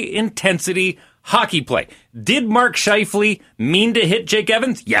high-intensity hockey play. Did Mark Scheifele mean to hit Jake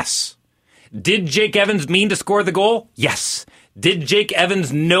Evans? Yes. Did Jake Evans mean to score the goal? Yes. Did Jake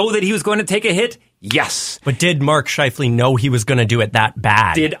Evans know that he was going to take a hit? Yes. But did Mark Scheifele know he was going to do it that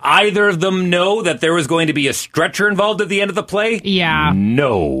bad? Did either of them know that there was going to be a stretcher involved at the end of the play? Yeah.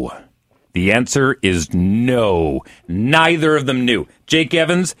 No. The answer is no. Neither of them knew. Jake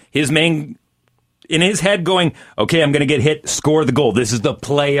Evans, in his head going, okay, I'm going to get hit, score the goal. This is the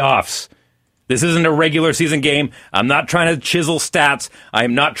playoffs. This isn't a regular season game. I'm not trying to chisel stats.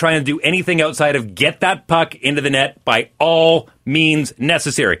 I'm not trying to do anything outside of get that puck into the net by all means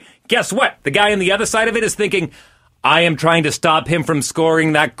necessary. Guess what? The guy on the other side of it is thinking, I am trying to stop him from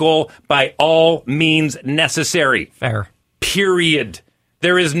scoring that goal by all means necessary. Fair. Period.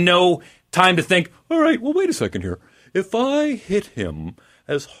 There is no time to think, all right, well, wait a second here. If I hit him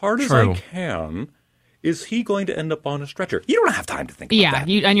as hard as I can, is he going to end up on a stretcher? You don't have time to think about that.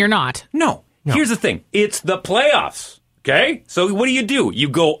 Yeah, and you're not. No. Here's the thing. It's the playoffs, okay? So what do? You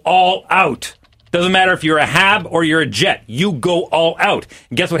go all out. Doesn't matter if you're a Hab or you're a Jet. You go all out.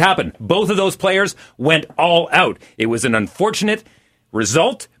 And guess what happened? Both of those players went all out. It was an unfortunate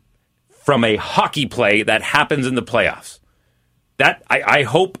result from a hockey play that happens in the playoffs. I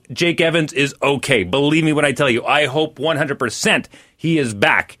hope Jake Evans is okay. Believe me when I tell you, I hope 100% he is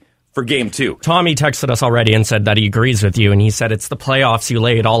back for Game 2. Tommy texted us already and said that he agrees with you, and he said it's the playoffs. You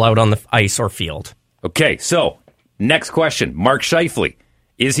lay it all out on the ice or field. Okay, so next question. Mark Scheifele.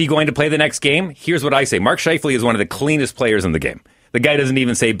 Is he going to play the next game? Here's what I say. Mark Scheifele is one of the cleanest players in the game. The guy doesn't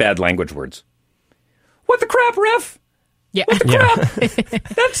even say bad language words. What the crap, ref? Yeah. What the crap?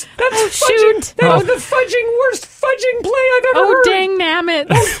 That's fudging. That was the worst fudging play I've ever heard. Oh, dang nabbit.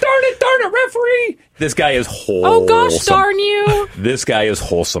 Oh, darn it, referee. This guy is wholesome. Oh, gosh, darn you. This guy is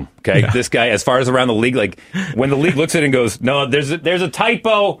wholesome, okay? Yeah. This guy, as far as around the league, like, when the league looks at it and goes, no, there's a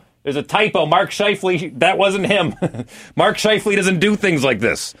typo. There's a typo. Mark Scheifele, that wasn't him. Mark Scheifele doesn't do things like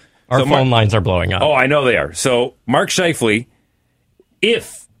this. Our phone lines are blowing up. Oh, I know they are. So, Mark Scheifele,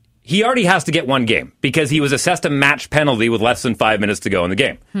 if he already has to get one game because he was assessed a match penalty with less than 5 minutes to go in the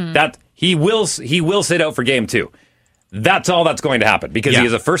game. That he will sit out for Game 2. That's all that's going to happen because he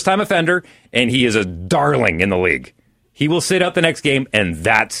is a first-time offender and he is a darling in the league. He will sit out the next game and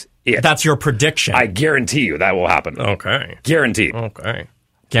that's it. That's your prediction. I guarantee you that will happen. Okay. Guaranteed. Okay.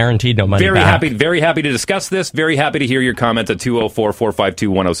 Guaranteed no money back. Very happy to discuss this. Very happy to hear your comments at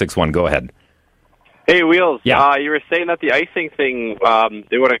 204-452-1061. Go ahead. Hey, Wheels. Yeah. You were saying that the icing thing,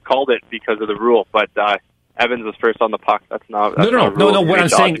 they would have called it because of the rule, but Evans was first on the puck. That's not. No. What I'm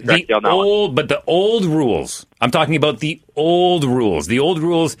saying, the old rules. I'm talking about the old rules. The old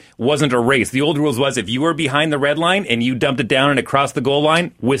rules wasn't a race. The old rules was if you were behind the red line and you dumped it down and across the goal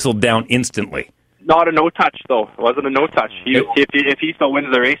line, whistled down instantly. Not a no touch though. It wasn't a no touch. If he still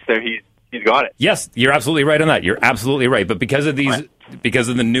wins the race, there he's got it. Yes, you're absolutely right on that. You're absolutely right. But because of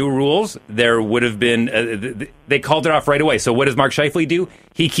the new rules, there would have been they called it off right away. So what does Mark Scheifele do?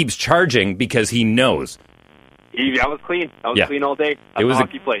 He keeps charging because he knows. That was clean. That was clean all day. That's it was a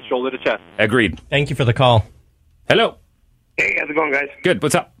hockey play, shoulder to chest. Agreed. Thank you for the call. Hello. Hey, how's it going, guys? Good.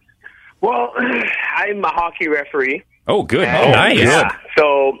 What's up? Well, I'm a hockey referee. Oh, good. And, nice. Yeah.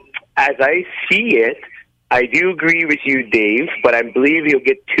 So, as I see it, I do agree with you, Dave, but I believe he'll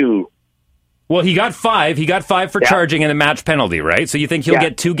get 2. Well, he got 5. He got 5 for charging and a match penalty, right? So you think he'll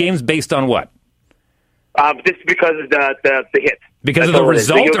get 2 games based on what? Just because of the hit. Because of the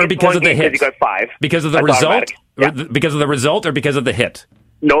result or because of the hit? He got 5. Because of the result? Because of the result or because of the hit?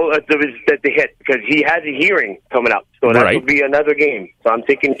 No, it was that they hit because he has a hearing coming up, so that would be another game. So I'm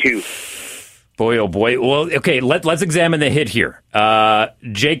thinking 2. Boy, oh boy. Well, okay, let's examine the hit here.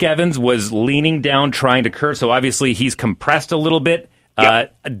 Jake Evans was leaning down trying to curse, so obviously he's compressed a little bit.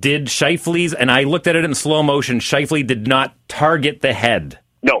 Did Scheifele's, and I looked at it in slow motion, Scheifele did not target the head.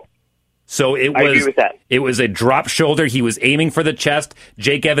 No. So I agree with that. It was a drop shoulder. He was aiming for the chest.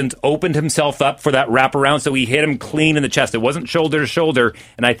 Jake Evans opened himself up for that wraparound, so he hit him clean in the chest. It wasn't shoulder to shoulder,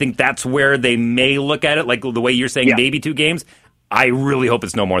 and I think that's where they may look at it, like the way you're saying maybe 2 games. I really hope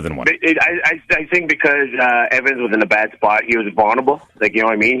it's no more than 1. I think because Evans was in a bad spot, he was vulnerable. Like, you know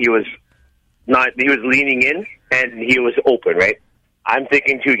what I mean? He was leaning in, and he was open, right? I'm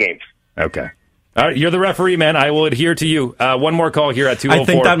thinking 2 games. Okay. All right, you're the referee, man. I will adhere to you. One more call here at 204. I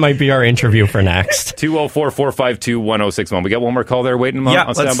think that might be our interview for next. 204-452-1061. We got one more call there waiting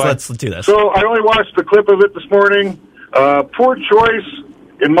on standby? Let's do this. So I only watched the clip of it this morning. Poor choice.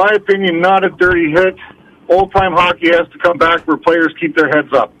 In my opinion, not a dirty hit. Old-time hockey has to come back where players keep their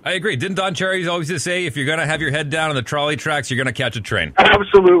heads up. I agree. Didn't Don Cherry always just say, if you're going to have your head down on the trolley tracks, you're going to catch a train?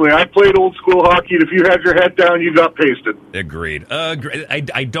 Absolutely. I played old-school hockey, and if you had your head down, you got pasted. Agreed.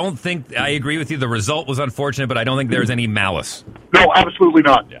 I don't think I agree with you. The result was unfortunate, but I don't think there's any malice. No, absolutely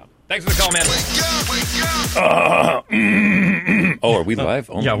not. Yeah. Thanks for the call, man. Oh, are we live?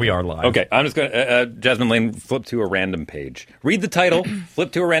 Oh, yeah, we are live. Okay, I'm just going to, Jasmine Lane, flip to a random page. Read the title,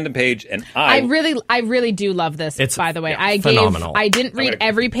 flip to a random page, and I really do love this, by the way. Phenomenal. I didn't read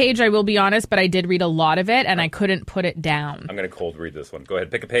every page, I will be honest, but I did read a lot of it, and I couldn't put it down. I'm going to cold read this one. Go ahead,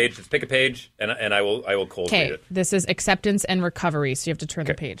 pick a page. Just pick a page, and I will cold read it. Okay, this is acceptance and recovery, so you have to turn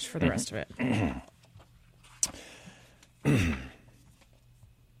the page for the rest of it.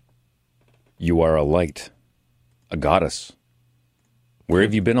 You are a light, a goddess. Where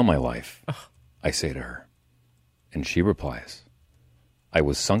have you been all my life? I say to her. And she replies, I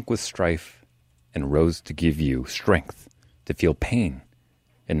was sunk with strife and rose to give you strength to feel pain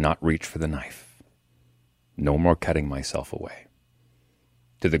and not reach for the knife. No more cutting myself away.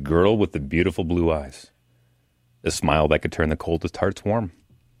 To the girl with the beautiful blue eyes, the smile that could turn the coldest hearts warm.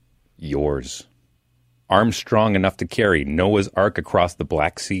 Yours. Arms strong enough to carry Noah's Ark across the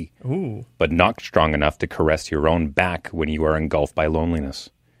Black Sea, but not strong enough to caress your own back when you are engulfed by loneliness.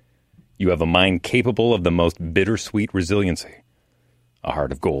 You have a mind capable of the most bittersweet resiliency, a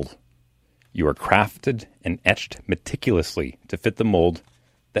heart of gold. You are crafted and etched meticulously to fit the mold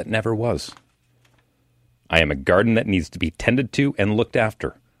that never was. I am a garden that needs to be tended to and looked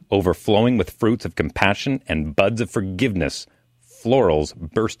after, overflowing with fruits of compassion and buds of forgiveness, florals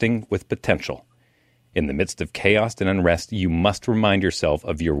bursting with potential. In the midst of chaos and unrest, you must remind yourself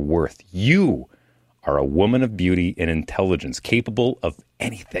of your worth. You are a woman of beauty and intelligence, capable of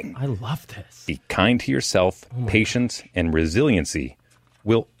anything. I love this. Be kind to yourself. Patience and resiliency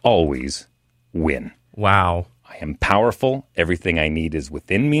will always win. Wow. I am powerful. Everything I need is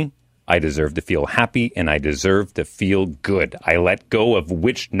within me. I deserve to feel happy, and I deserve to feel good. I let go of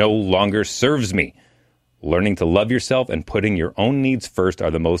which no longer serves me. Learning to love yourself and putting your own needs first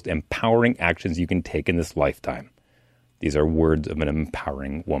are the most empowering actions you can take in this lifetime. These are words of an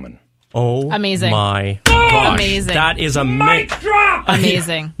empowering woman. Oh, amazing. My gosh. Amazing. That is amazing. Mic drop!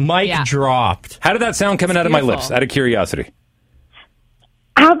 Amazing. Mic dropped. How did that sound coming out of my lips, out of curiosity?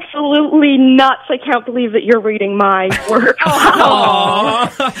 Absolutely nuts. I can't believe that you're reading my work.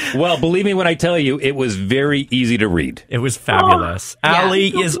 Well, believe me when I tell you, it was very easy to read. It was fabulous. Allie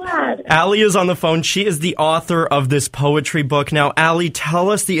is on the phone. She is the author of this poetry book. Now, Allie, tell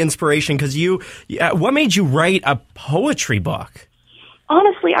us the inspiration, because what made you write a poetry book?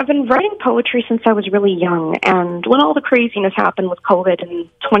 Honestly, I've been writing poetry since I was really young, and when all the craziness happened with COVID in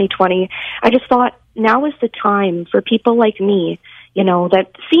 2020, I just thought now is the time for people like me, that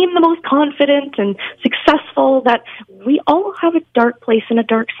seem the most confident and successful, that we all have a dark place and a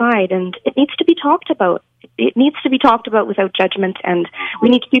dark side, and it needs to be talked about. It needs to be talked about without judgment, and we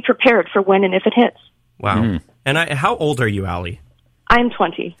need to be prepared for when and if it hits. Wow. And how old are you, Allie? I'm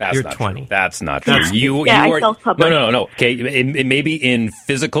 20. You're 20. That's not true. You I are self-published. No. Okay, it may be in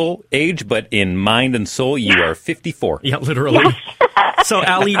physical age, but in mind and soul, you are 54. Yeah, literally. So,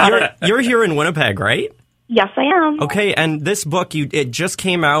 Allie, you're here in Winnipeg, right? Yes, I am. Okay, and this book, it just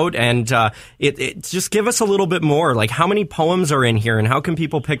came out, and it just give us a little bit more. Like, how many poems are in here, and how can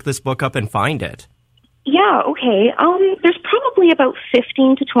people pick this book up and find it? Yeah, okay. There's probably about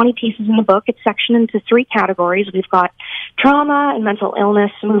 15 to 20 pieces in the book. It's sectioned into 3 categories. We've got trauma and mental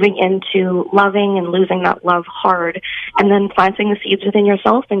illness, moving into loving and losing that love hard, and then planting the seeds within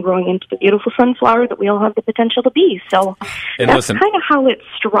yourself and growing into the beautiful sunflower that we all have the potential to be. So that's kind of how it's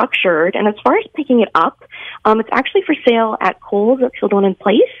structured. And as far as picking it up, it's actually for sale at Kohl's at Kildonan and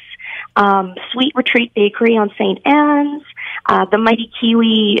Place, Sweet Retreat Bakery on St. Anne's, the Mighty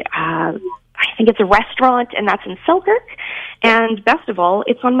Kiwi, I think it's a restaurant, and that's in Selkirk. And best of all,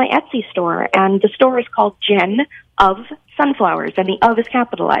 it's on my Etsy store, and the store is called Jen of Sunflowers, and the of is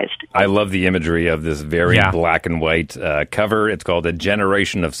capitalized. I love the imagery of this very black and white cover. It's called A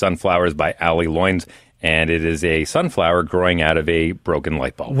Generation of Sunflowers by Ali Loines, and it is a sunflower growing out of a broken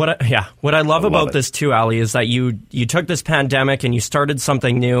light bulb. What I love about this too, Ali, is that you took this pandemic and you started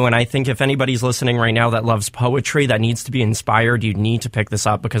something new. And I think if anybody's listening right now that loves poetry, that needs to be inspired, you need to pick this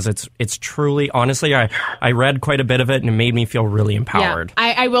up, because it's truly, honestly, I read quite a bit of it and it made me feel really empowered.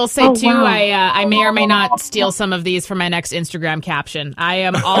 Yeah. I will say too, wow. I may or may not steal some of these for my next Instagram caption. I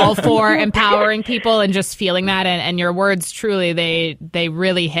am all for empowering people and just feeling that, and your words truly, they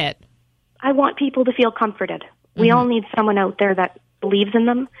really hit. I want people to feel comforted. We all need someone out there that believes in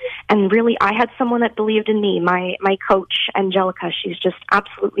them. And really, I had someone that believed in me. My coach, Angelica, she's just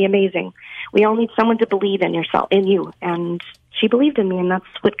absolutely amazing. We all need someone to believe in you. And she believed in me, and that's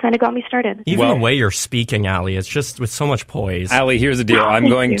what kind of got me started. Even the way you're speaking, Ali, it's just with so much poise. Ali, here's the deal. I'm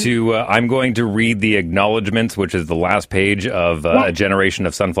going to read the acknowledgments, which is the last page of A Generation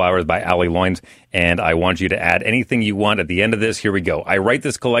of Sunflowers by Ali Loines, and I want you to add anything you want at the end of this. Here we go. I write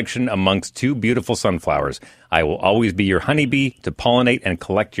this collection amongst 2 beautiful sunflowers. I will always be your honeybee to pollinate and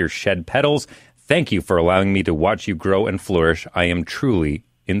collect your shed petals. Thank you for allowing me to watch you grow and flourish. I am truly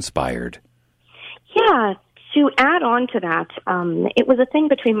inspired. Yeah. To add on to that, it was a thing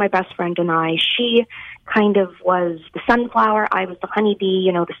between my best friend and I. She kind of was the sunflower. I was the honeybee.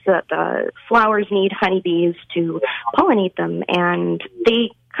 You know, the flowers need honeybees to pollinate them, and they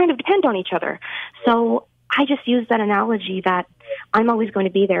kind of depend on each other. So I just used that analogy that I'm always going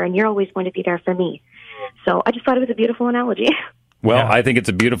to be there, and you're always going to be there for me. So I just thought it was a beautiful analogy. Well, I think it's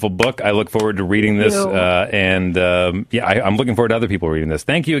a beautiful book. I look forward to reading this, I'm looking forward to other people reading this.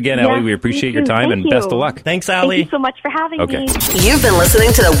 Thank you again, Ali. We appreciate your time, and best of luck. Thanks, Ali. Thank you so much for having me. You've been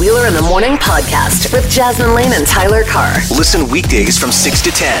listening to the Wheeler in the Morning podcast with Jasmine Lane and Tyler Carr. Listen weekdays from 6 to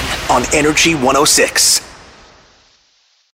 10 on Energy 106.